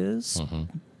wonderful it is. Mm-hmm.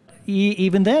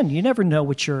 Even then, you never know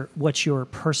what your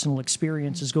personal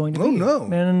experience is going to be. Oh, no.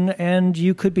 And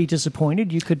you could be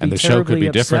disappointed. You could be terribly upset. And the show could be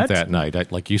different that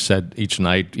night. Like you said, each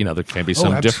night, there can be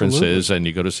some differences, and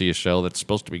you go to see a show that's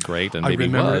supposed to be great, and I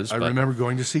remember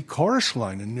going to see Chorus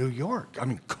Line in New York. I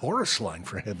mean, Chorus Line,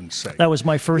 for heaven's sake. That was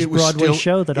my first Broadway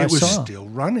show that I saw. It was still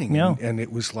running, and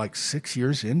it was like 6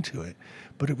 years into it.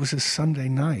 But it was a Sunday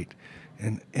night,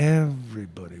 and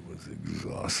everybody was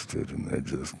exhausted, and they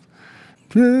just...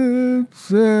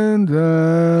 Chips and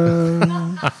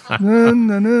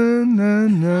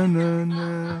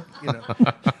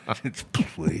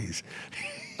please.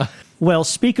 Well,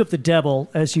 speak of the devil,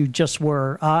 as you just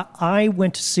were. I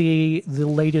went to see the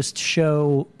latest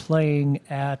show playing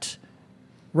at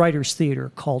Writers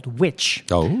Theatre called Witch.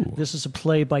 Oh. This is a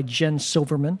play by Jen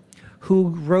Silverman, who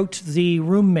wrote The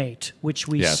Roommate, which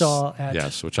we saw at...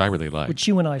 Yes, which I really liked. Which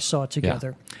you and I saw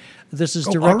together. Yeah. This is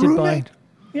directed by...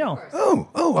 Yeah.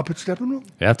 Oh, up at Steppenwolf?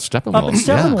 Yeah, it's Steppenwolf. Up at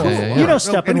Steppenwolf. Yeah. You know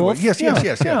Steppenwolf. Anyway, yes.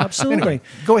 Yeah, absolutely. Anyway,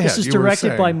 go ahead. This is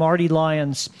directed by Marty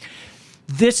Lyons.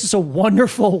 This is a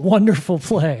wonderful, wonderful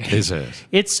play. Is it?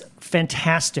 It's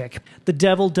fantastic. The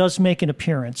devil does make an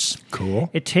appearance. Cool.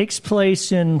 It takes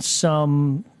place in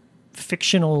some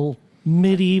fictional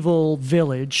medieval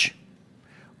village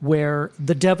where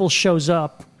the devil shows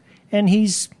up and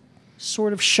he's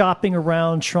sort of shopping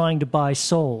around trying to buy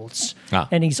souls.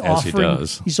 And he's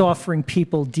offering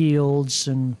people deals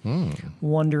and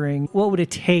wondering, what would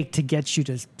it take to get you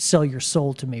to sell your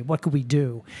soul to me? What could we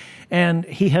do? And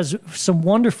he has some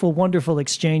wonderful, wonderful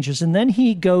exchanges. And then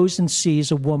he goes and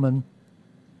sees a woman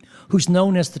who's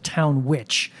known as the town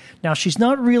witch. Now, she's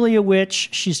not really a witch.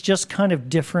 She's just kind of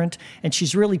different, and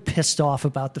she's really pissed off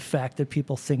about the fact that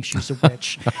people think she's a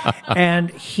witch.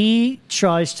 And he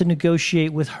tries to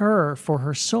negotiate with her for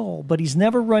her soul, but he's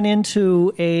never run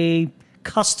into a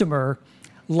customer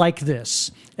like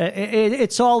this.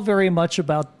 It's all very much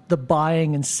about the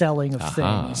buying and selling of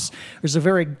things. There's a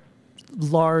very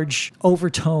large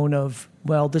overtone of,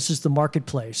 well, this is the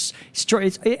marketplace.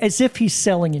 It's as if he's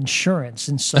selling insurance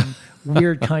in some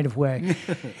weird kind of way.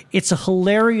 It's a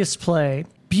hilarious play,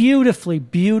 beautifully,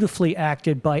 beautifully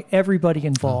acted by everybody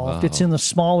involved. Oh, wow. It's in the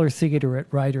smaller theater at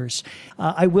Writers.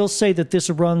 I will say that this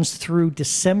runs through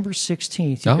December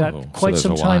 16th. You've got quite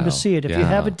some time to see it. If you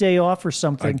have a day off or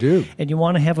something and you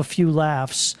want to have a few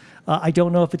laughs, I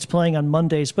don't know if it's playing on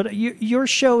Mondays, but your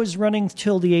show is running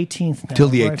till the 18th now, till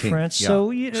the 18th, right, France? Yeah.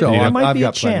 So there might be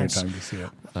a chance. Plenty of time to see it.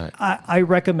 Right. I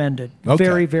recommend it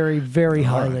very, very, very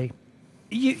highly. Right.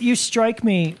 You strike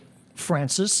me,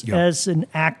 Francis, as an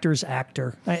actor's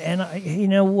actor.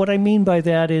 And what I mean by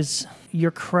that is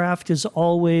your craft is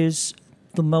always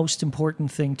the most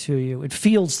important thing to you? It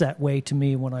feels that way to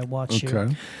me when I watch you.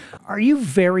 Okay. Are you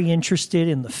very interested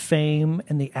in the fame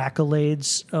and the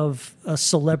accolades of a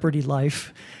celebrity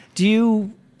life? Do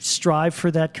you strive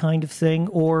for that kind of thing,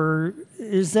 or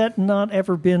is that not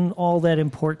ever been all that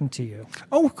important to you?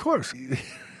 Oh, of course.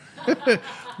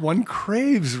 One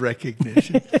craves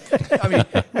recognition. I mean,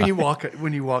 when you walk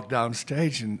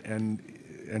downstage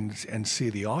and see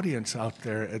the audience out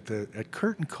there at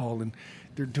curtain call, and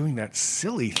they're doing that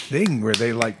silly thing where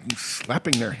they like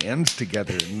slapping their hands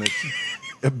together and this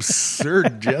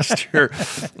absurd gesture,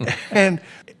 and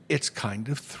it's kind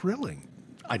of thrilling.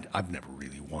 I've never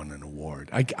really won an award.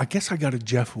 I guess I got a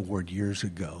Jeff Award years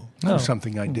ago for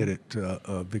something I did at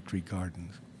Victory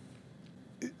Gardens.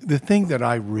 The thing that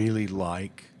I really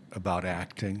like about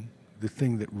acting, the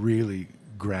thing that really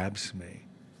grabs me,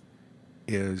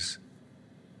 is,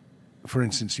 for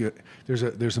instance,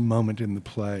 there's a moment in the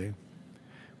play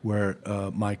where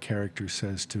my character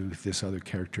says to this other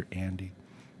character, Andy,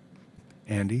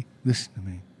 listen to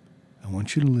me. I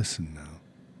want you to listen now.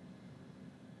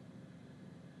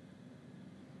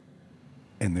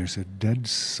 And there's a dead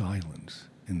silence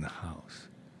in the house.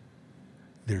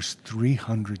 There's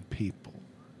 300 people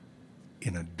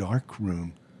in a dark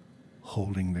room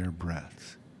holding their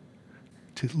breaths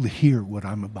to hear what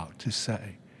I'm about to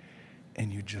say.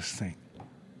 And you just think,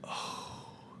 oh,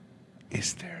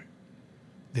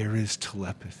 there is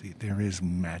telepathy, there is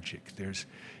magic,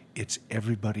 it's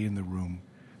everybody in the room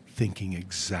thinking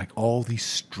all these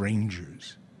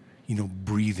strangers,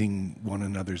 breathing one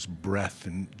another's breath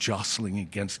and jostling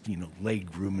against,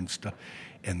 leg room and stuff.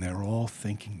 And they're all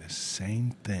thinking the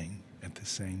same thing at the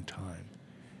same time.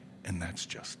 And that's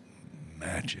just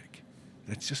magic.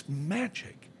 That's just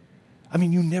magic. I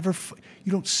mean, you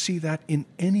don't see that in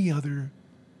any other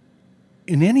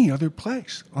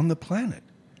place on the planet.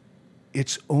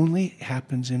 It's only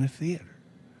happens in a theater.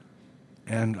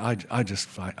 And I just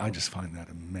find that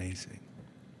amazing.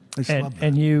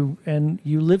 And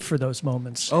you live for those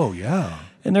moments. Oh, yeah.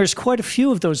 And there's quite a few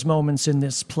of those moments in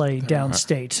this play,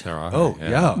 Downstate. There are. Oh,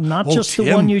 yeah. Not just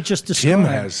the one you just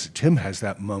described. Tim has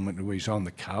that moment where he's on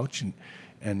the couch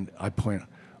and I point,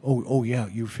 oh yeah,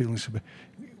 you're feeling so bad.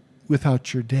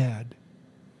 Without your dad.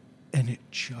 And it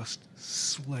just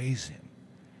slays him.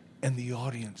 And the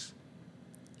audience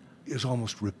is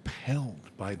almost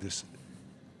repelled by this.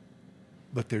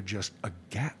 But they're just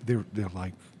they're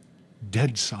like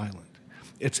dead silent.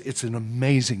 It's an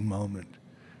amazing moment,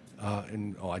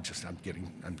 and I'm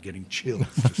getting chills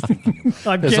just thinking about it.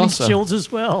 I'm getting chills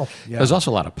as well. Yeah. There's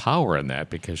also a lot of power in that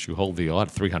because you hold the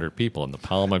 300 people in the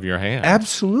palm of your hand.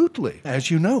 Absolutely, as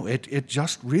you know, it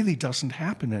just really doesn't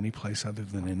happen anyplace other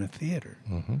than in a theater.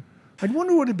 Mm-hmm. I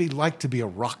wonder what it'd be like to be a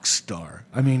rock star.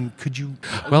 I mean, could you?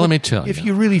 Well, let me tell you. If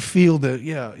you really feel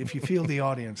if you feel the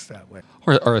audience that way.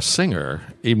 Or a singer,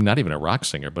 not even a rock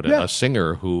singer, but a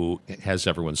singer who has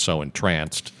everyone so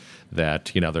entranced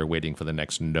that, they're waiting for the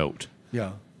next note.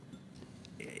 Yeah.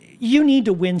 You need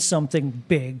to win something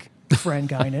big, friend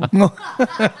Guinan.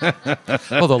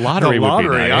 Well, the lottery would be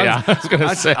nice. Yeah, I was going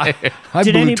to say. I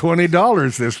blew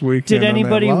 $20 this weekend. Did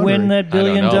anybody win that $1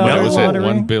 billion lottery?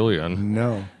 $1 billion.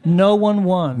 No. No one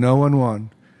won. No one won.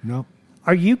 Nope.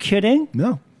 Are you kidding?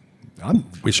 No.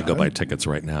 We should go buy tickets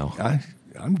right now.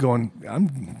 I'm going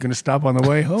to stop on the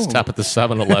way home. Stop at the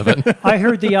 7-Eleven. I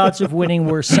heard the odds of winning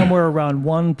were somewhere around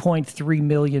 1.3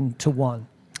 million to 1.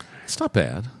 It's not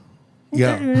bad.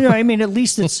 Yeah. I mean, at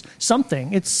least it's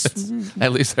something.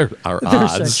 At least there are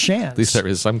odds. There's a chance. At least there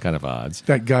is some kind of odds.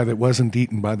 That guy that wasn't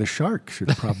eaten by the shark should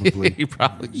probably,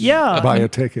 buy a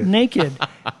ticket. Naked.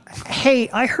 Hey,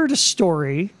 I heard a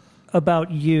story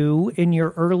about you in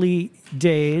your early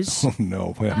days. Oh,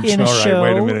 no. In a show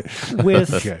wait a minute.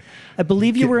 With, okay. I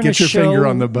believe you were in a your show finger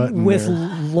on the button with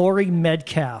there. Laurie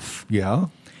Metcalf. Yeah.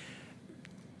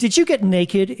 Did you get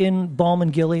naked in Balm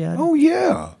and Gilead? Oh,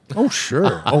 yeah. Oh,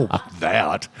 sure. Oh,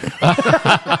 that.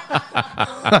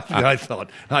 I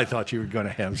thought you were going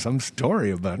to have some story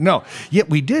about it. No,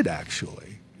 yet we did,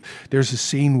 actually. There's a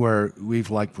scene where we've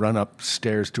run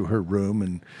upstairs to her room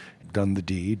and done the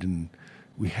deed, and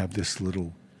we have this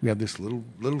little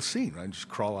scene. I just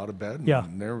crawl out of bed,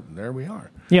 and there we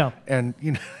are. Yeah. And,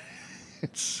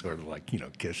 it's sort of like,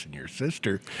 kissing your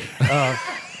sister.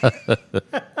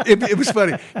 It was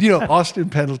funny. Austin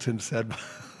Pendleton said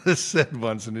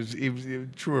once, and his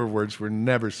truer words were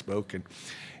never spoken.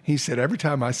 He said, every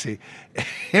time I see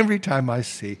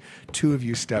two of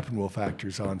you Steppenwolf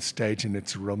actors on stage and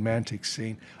it's a romantic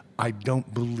scene, I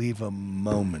don't believe a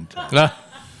moment of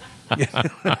it.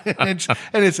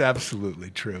 And it's absolutely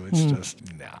true. It's just,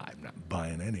 I'm not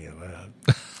buying any of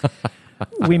that.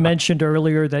 We mentioned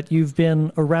earlier that you've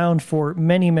been around for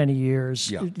many, many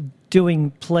years,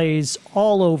 doing plays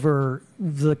all over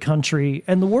the country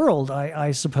and the world,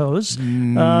 I suppose.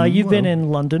 You've been in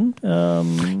London.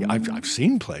 I've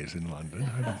seen plays in London.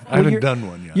 I haven't done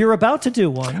one yet. You're about to do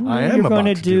one. I am You're going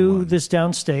about to to do do one. this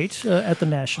downstate at the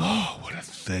National. Oh, what a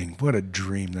thing. What a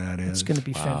dream that is. It's going to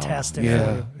be fantastic.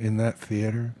 Yeah, in that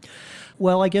theater.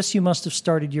 Well, I guess you must have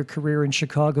started your career in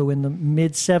Chicago in the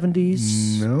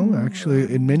mid-'70s. No,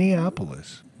 actually, in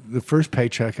Minneapolis. The first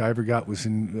paycheck I ever got was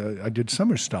I did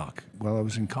summer stock while I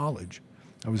was in college.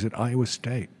 I was at Iowa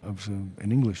State. I was an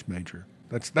English major.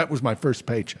 That was my first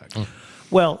paycheck.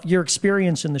 Well, your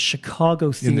experience in the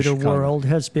Chicago theater world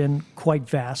has been quite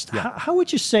vast. Yeah. How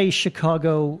would you say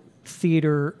Chicago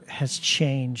theater has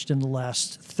changed in the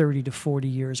last 30 to 40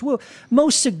 years? Well,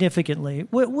 most significantly,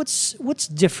 what's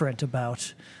different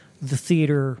about the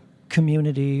theater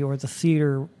community or the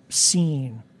theater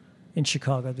scene in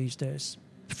Chicago these days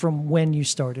from when you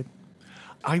started?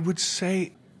 I would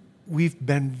say we've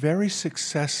been very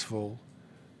successful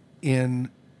in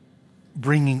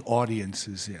bringing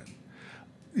audiences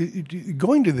in.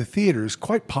 Going to the theater is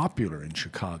quite popular in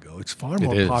Chicago. It's far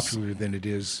more popular than it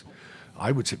is,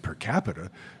 I would say, per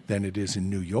capita, than it is in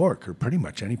New York or pretty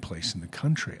much any place in the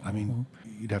country. I mean,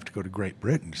 you'd have to go to Great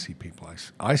Britain to see people.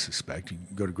 I suspect you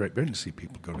can go to Great Britain to see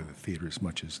people go to the theater as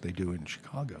much as they do in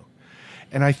Chicago.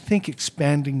 And I think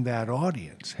expanding that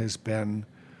audience has been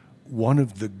one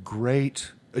of the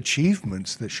great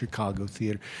achievements that Chicago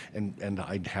theater, and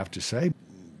I'd have to say,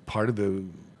 part of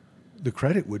the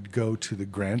credit would go to the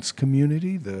grants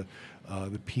community, the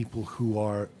people who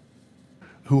are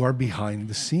behind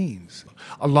the scenes.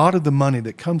 A lot of the money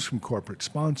that comes from corporate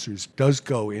sponsors does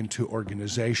go into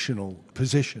organizational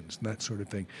positions and that sort of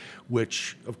thing,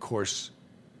 which, of course,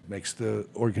 makes the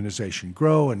organization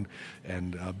grow and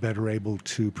better able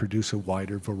to produce a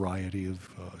wider variety of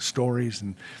stories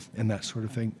and that sort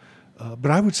of thing.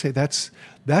 But I would say that's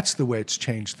the way it's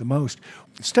changed the most.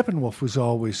 Steppenwolf was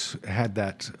always had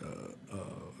that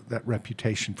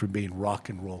reputation for being rock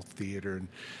and roll theater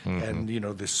and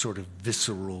this sort of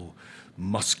visceral,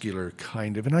 muscular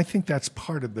kind of. And I think that's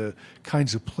part of the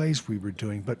kinds of plays we were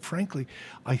doing. But frankly,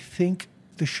 I think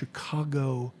the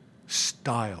Chicago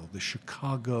style, the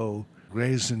Chicago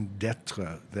raison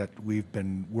d'etre that we've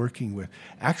been working with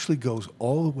actually goes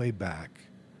all the way back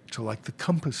to like the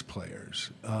Compass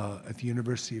Players at the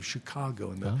University of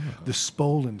Chicago and the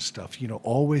Spolin stuff,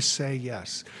 Always Say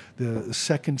Yes. The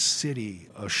Second City,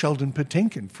 Sheldon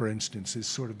Patinkin, for instance, is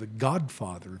sort of the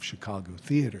godfather of Chicago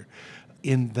theater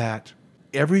in that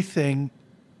everything,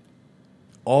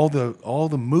 all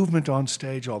the movement on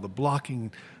stage, all the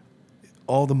blocking,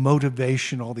 all the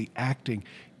motivation, all the acting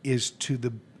is to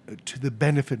the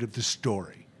benefit of the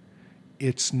story.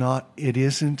 It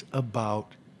isn't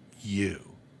about you.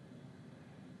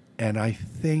 And I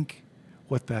think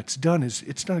what that's done is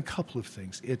it's done a couple of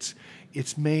things.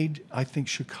 It's made, I think,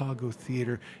 Chicago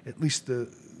theater, at least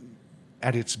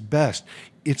at its best,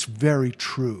 it's very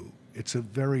true. It's a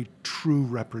very true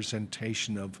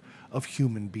representation of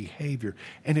human behavior.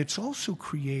 And it's also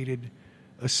created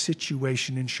a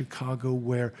situation in Chicago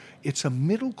where it's a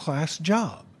middle-class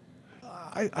job.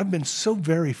 I've been so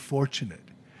very fortunate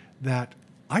that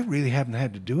I really haven't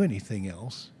had to do anything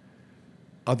else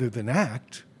other than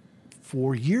act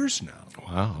for years now.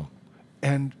 Wow.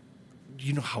 And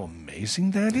you know how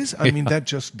amazing that is? I mean, that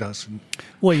just doesn't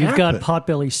Well, you've happen. got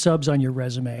Potbelly Subs on your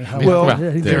resume. Well,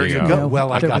 there you go.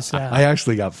 Well, I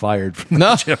actually got fired from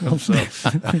the gym. So.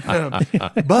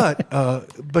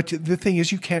 But the thing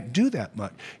is, you can't do that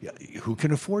much. Who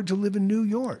can afford to live in New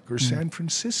York or San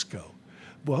Francisco?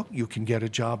 Well, you can get a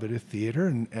job at a theater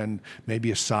and maybe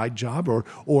a side job,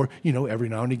 or every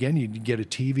now and again you get a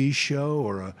TV show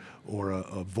or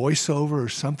a voiceover or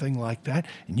something like that,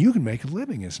 and you can make a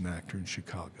living as an actor in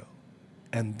Chicago,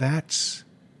 and that's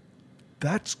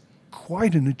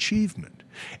quite an achievement,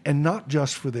 and not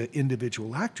just for the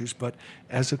individual actors, but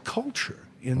as a culture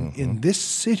in this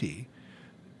city.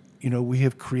 We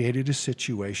have created a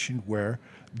situation where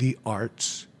the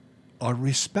arts are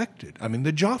respected. I mean,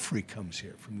 the Joffrey comes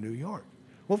here from New York.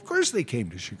 Well, of course they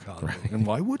came to Chicago, and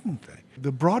why wouldn't they?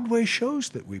 The Broadway shows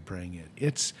that we bring in,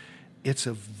 it's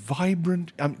a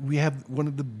vibrant, we have one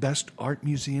of the best art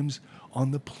museums on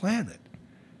the planet,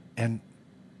 and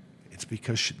it's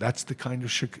because that's the kind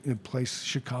of place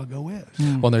Chicago is.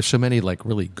 Well, there's so many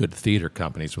really good theater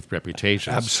companies with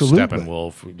reputations. Absolutely.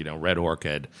 Steppenwolf, Red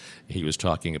Orchid. He was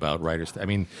talking about writers. I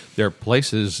mean, there are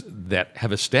places that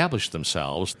have established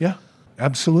themselves. Yeah,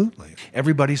 absolutely.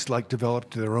 Everybody's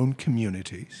developed their own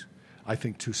communities. I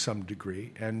think, to some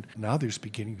degree. And now there's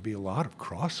beginning to be a lot of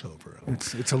crossover.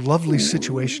 It's a lovely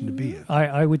situation to be in.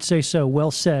 I would say so.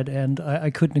 Well said, and I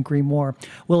couldn't agree more.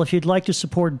 Well, if you'd like to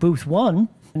support Booth One,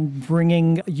 and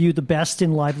bringing you the best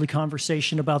in lively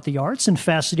conversation about the arts and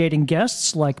fascinating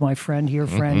guests like my friend here,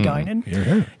 Fran Guinan.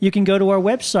 Yeah. You can go to our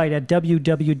website at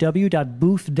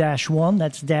www.booth-one,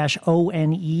 that's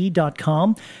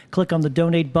 -one.com. Click on the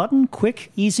donate button.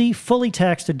 Quick, easy, fully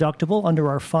tax deductible under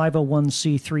our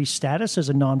 501c3 status as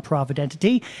a nonprofit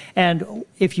entity. And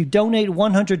if you donate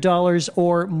 $100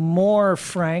 or more,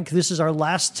 Frank, this is our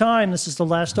last time. This is the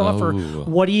last offer.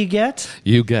 What do you get?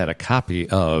 You get a copy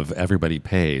of Everybody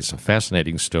Pays, a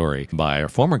fascinating story by our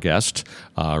former guest,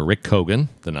 Rick Cogan,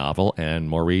 the novel, and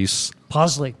Maurice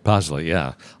Posley,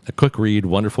 yeah. A quick read,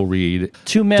 wonderful read.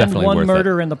 2 Men, Definitely 1 worth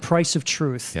Murder, it. and the Price of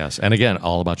Truth. Yes, and again,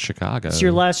 all about Chicago. It's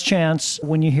your last chance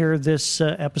when you hear this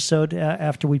episode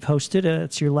after we post it.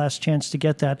 It's your last chance to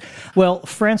get that. Well,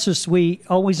 Francis, we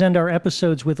always end our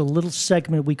episodes with a little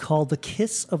segment we call the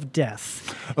Kiss of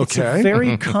Death. Okay. It's a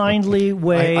very kindly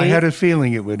way. I had a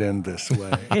feeling it would end this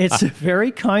way. It's a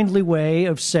very kindly way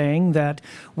of saying that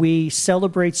we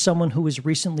celebrate someone who has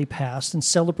recently passed and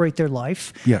celebrate their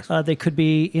life. Yes. They could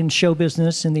be in show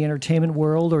business, in the entertainment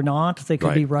world or not. They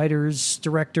could be Right. writers,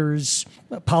 directors,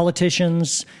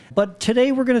 politicians. But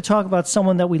today we're going to talk about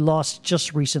someone that we lost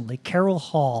just recently, Carol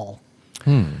Hall.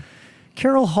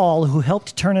 Carol Hall, who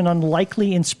helped turn an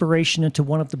unlikely inspiration into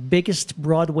one of the biggest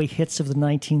Broadway hits of the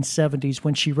 1970s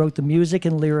when she wrote the music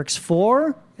and lyrics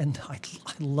for, and I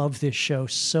love this show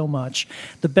so much,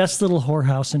 The Best Little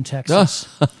Whorehouse in Texas.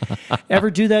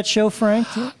 Ever do that show, Frank?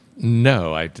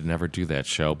 No, I did never do that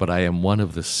show, but I am one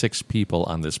of the 6 people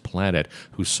on this planet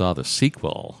who saw the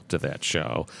sequel to that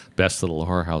show, Best Little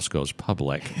Whorehouse Goes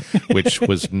Public, which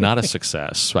was not a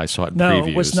success. I saw it in previews. No,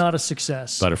 it was not a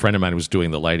success. But a friend of mine was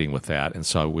doing the lighting with that, and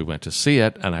so we went to see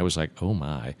it, and I was like, oh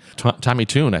my. Tommy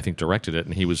Toon, I think, directed it,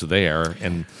 and he was there.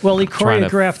 And well, he trying to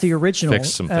choreographed the original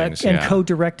fix some things, and yeah.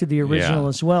 co-directed the original Yeah.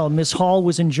 as well. Miss Hall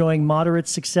was enjoying moderate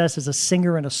success as a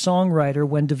singer and a songwriter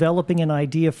when developing an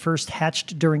idea first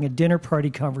hatched during a dinner party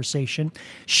conversation.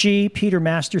 She, Peter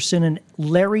Masterson, and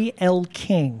Larry L.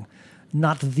 King,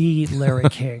 not the Larry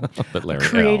King, But Larry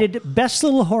created Best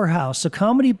Little Whorehouse, a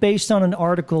comedy based on an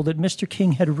article that Mr.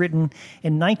 King had written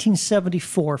in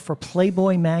 1974 for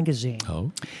Playboy magazine.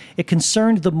 Oh. It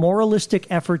concerned the moralistic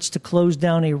efforts to close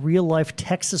down a real-life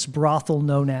Texas brothel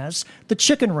known as the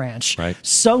Chicken Ranch, Right.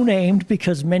 so named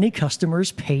because many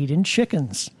customers paid in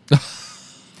chickens.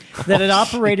 That had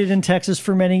operated in Texas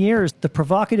for many years. The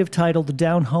provocative title, the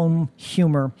down-home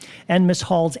humor, and Miss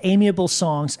Hall's amiable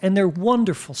songs, and they're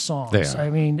wonderful songs. They are. I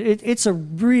mean, it's a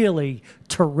really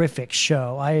terrific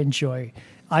show. I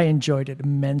enjoyed it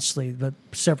immensely, but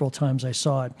several times I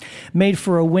saw it. Made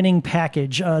for a winning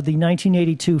package. The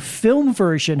 1982 film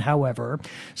version, however,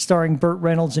 starring Burt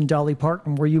Reynolds and Dolly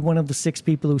Parton. Were you one of the 6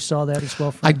 people who saw that as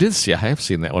well, Frank? I have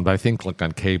seen that one, but I think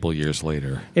on cable years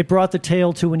later. It brought the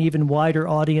tale to an even wider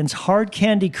audience. Hard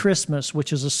Candy Christmas,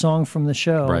 which is a song from the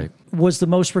show, Right. was the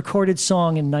most recorded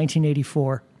song in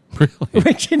 1984.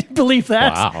 Really? Can you believe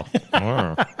that?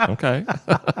 Wow. Okay.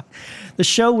 The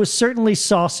show was certainly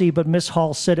saucy, but Miss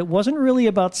Hall said it wasn't really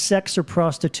about sex or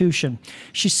prostitution.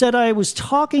 She said, I was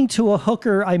talking to a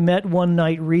hooker I met one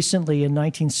night recently in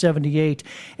 1978,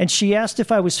 and she asked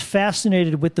if I was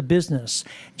fascinated with the business.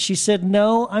 She said,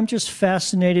 no, I'm just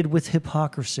fascinated with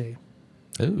hypocrisy.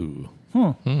 Ooh.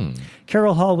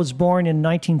 Carol Hall was born in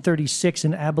 1936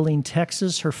 in Abilene,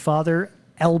 Texas. Her father,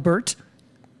 Albert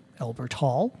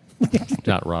Hall,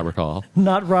 Not Robert Hall.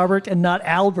 not Robert and not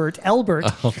Albert,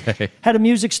 Okay. had a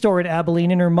music store in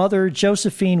Abilene, and her mother,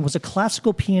 Josephine, was a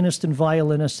classical pianist and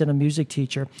violinist and a music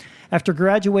teacher. After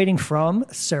graduating from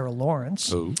Sarah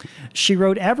Lawrence, she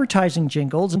wrote advertising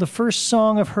jingles, and the first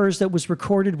song of hers that was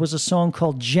recorded was a song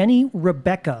called Jenny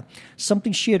Rebecca,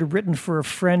 something she had written for a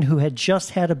friend who had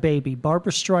just had a baby.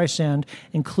 Barbra Streisand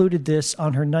included this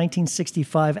on her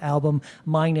 1965 album,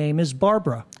 My Name is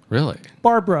Barbara. Really?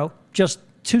 Barbara, just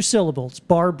 2 syllables,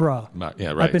 Barbara.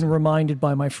 Yeah, right. I've been reminded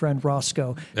by my friend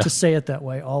Roscoe to say it that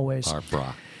way always.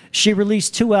 Barbara. She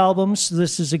released 2 albums.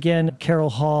 This is, again, Carol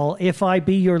Hall. If I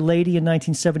Be Your Lady in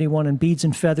 1971 and Beads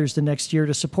and Feathers the next year.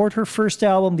 To support her first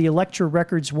album, the Elektra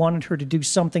Records wanted her to do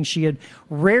something she had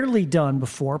rarely done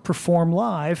before, perform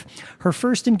live. Her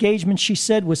first engagement, she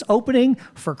said, was opening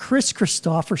for Chris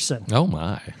Christopherson Oh,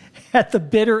 my. at the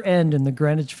Bitter End in the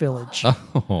Greenwich Village.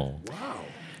 Oh.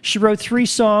 She wrote 3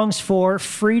 songs for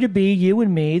Free to Be, You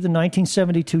and Me, the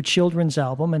 1972 children's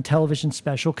album and television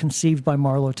special conceived by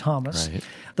Marlo Thomas. Right.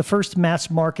 The first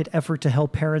mass-market effort to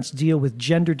help parents deal with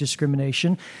gender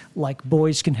discrimination, like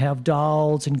boys can have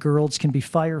dolls and girls can be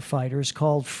firefighters,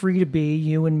 called Free to Be,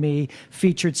 You and Me,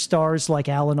 featured stars like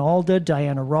Alan Alda,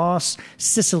 Diana Ross,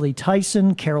 Cicely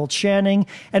Tyson, Carol Channing,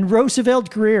 and Roosevelt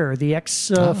Greer, the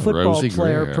ex-football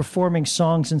player, performing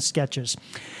songs and sketches.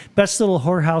 Best Little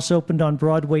Whorehouse opened on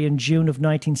Broadway in June of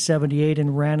 1978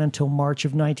 and ran until March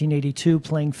of 1982,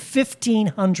 playing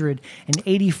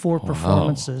 1,584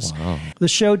 performances. Wow. The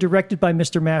show, directed by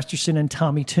Mr. Masterson and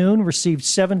Tommy Toon, received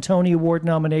 7 Tony Award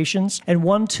nominations and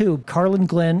won 2, Carlin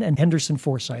Glenn and Henderson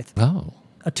Forsyth. Oh.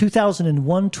 A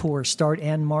 2001 tour starred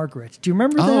Anne Margaret. Do you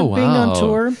remember that being on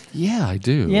tour? Yeah, I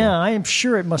do. Yeah, I am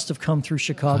sure it must have come through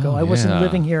Chicago. I wasn't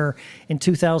living here in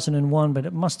 2001, but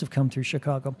it must have come through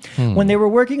Chicago. When they were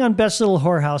working on Best Little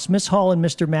Whorehouse, Miss Hall and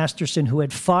Mr. Masterson, who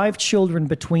had 5 children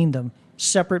between them,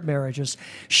 separate marriages,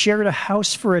 shared a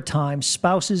house for a time,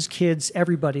 spouses, kids,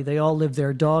 everybody. They all lived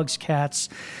there, dogs, cats.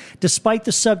 Despite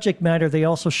the subject matter, they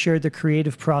also shared the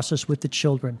creative process with the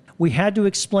children. We had to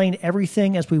explain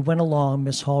everything as we went along,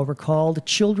 Miss Hall recalled.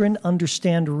 Children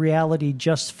understand reality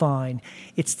just fine.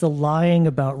 It's the lying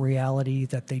about reality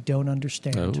that they don't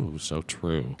understand. Oh, so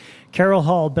true. Carol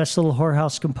Hall, Best Little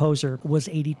Whorehouse composer, was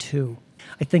 82.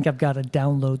 I think I've got to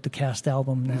download the cast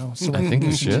album now. So I think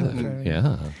you should.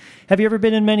 Yeah. Have you ever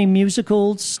been in many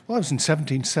musicals? Well, I was in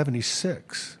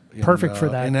 1776. Perfect for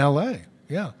that. In L.A.,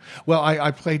 yeah. Well,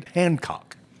 I played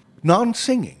Hancock.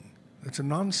 Non-singing. It's a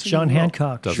non-singing John role.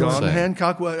 Hancock. John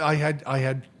Hancock. Well, I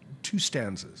had 2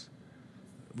 stanzas,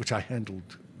 which I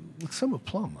handled with some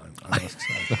aplomb, I must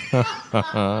say.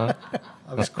 I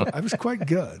was quite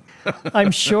good.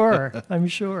 I'm sure.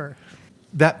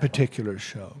 That particular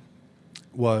show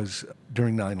was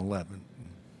during 9/11.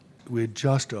 We had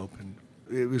just opened.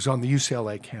 It was on the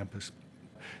UCLA campus.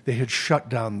 They had shut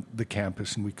down the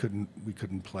campus, and we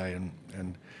couldn't play.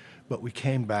 But we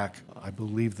came back, I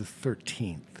believe, the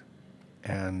 13th,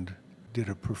 and did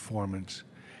a performance.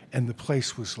 And the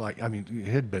place was like, I mean,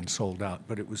 it had been sold out,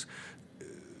 but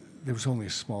there was only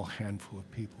a small handful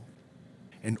of people.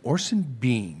 And Orson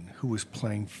Bean, who was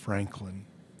playing Franklin,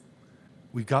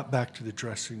 we got back to the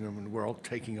dressing room, and we're all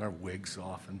taking our wigs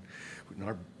off and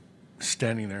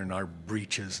standing there in our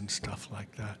breeches and stuff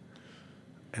like that.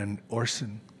 And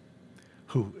Orson,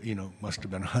 who, must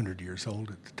have been 100 years old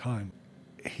at the time,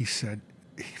 he said,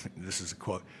 this is a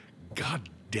quote, "God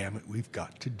damn it, we've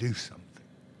got to do something."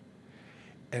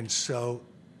 And so,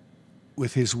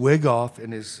 with his wig off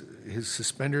and his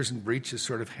suspenders and breeches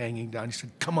sort of hanging down, he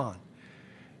said, "Come on."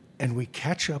 And we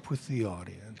catch up with the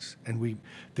audience, and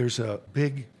there's a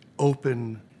big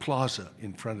open plaza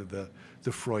in front of the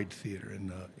Freud Theatre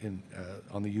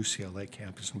on the UCLA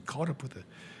campus. And we caught up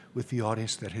with the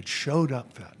audience that had showed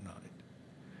up that night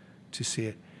to see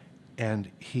it, and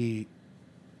he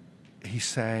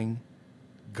sang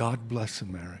 "God Bless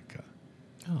America"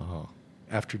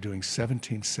 after doing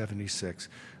 1776,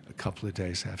 a couple of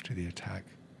days after the attack,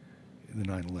 the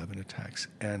 9/11 attacks,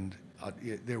 and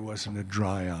there wasn't a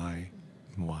dry eye.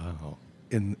 Wow.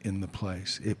 In the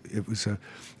place, it was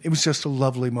just a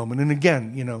lovely moment, and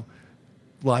again,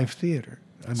 live theater.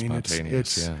 I mean,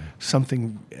 it's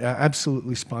something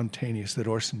absolutely spontaneous that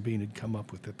Orson Bean had come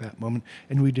up with at that moment,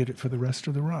 and we did it for the rest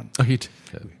of the run. Oh, he did.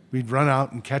 We'd run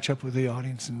out and catch up with the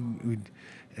audience, and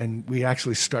we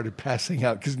actually started passing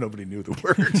out because nobody knew the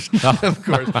words, of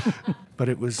course. But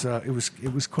it was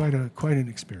quite an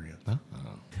experience. Oh.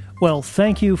 Well,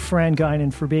 thank you, Fran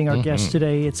Guinan, for being our guest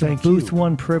today. It's a Booth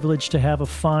One privilege to have a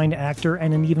fine actor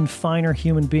and an even finer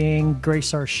human being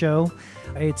grace our show.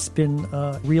 It's been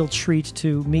a real treat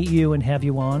to meet you and have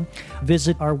you on.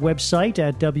 Visit our website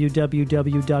at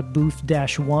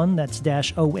www.booth-one, that's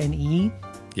 -one.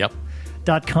 Yep.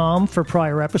 .com for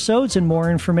prior episodes and more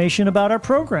information about our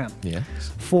program. Yes.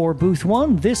 For Booth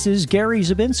One, this is Gary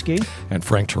Zabinski and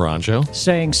Frank Taranjo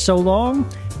saying so long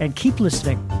and keep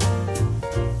listening.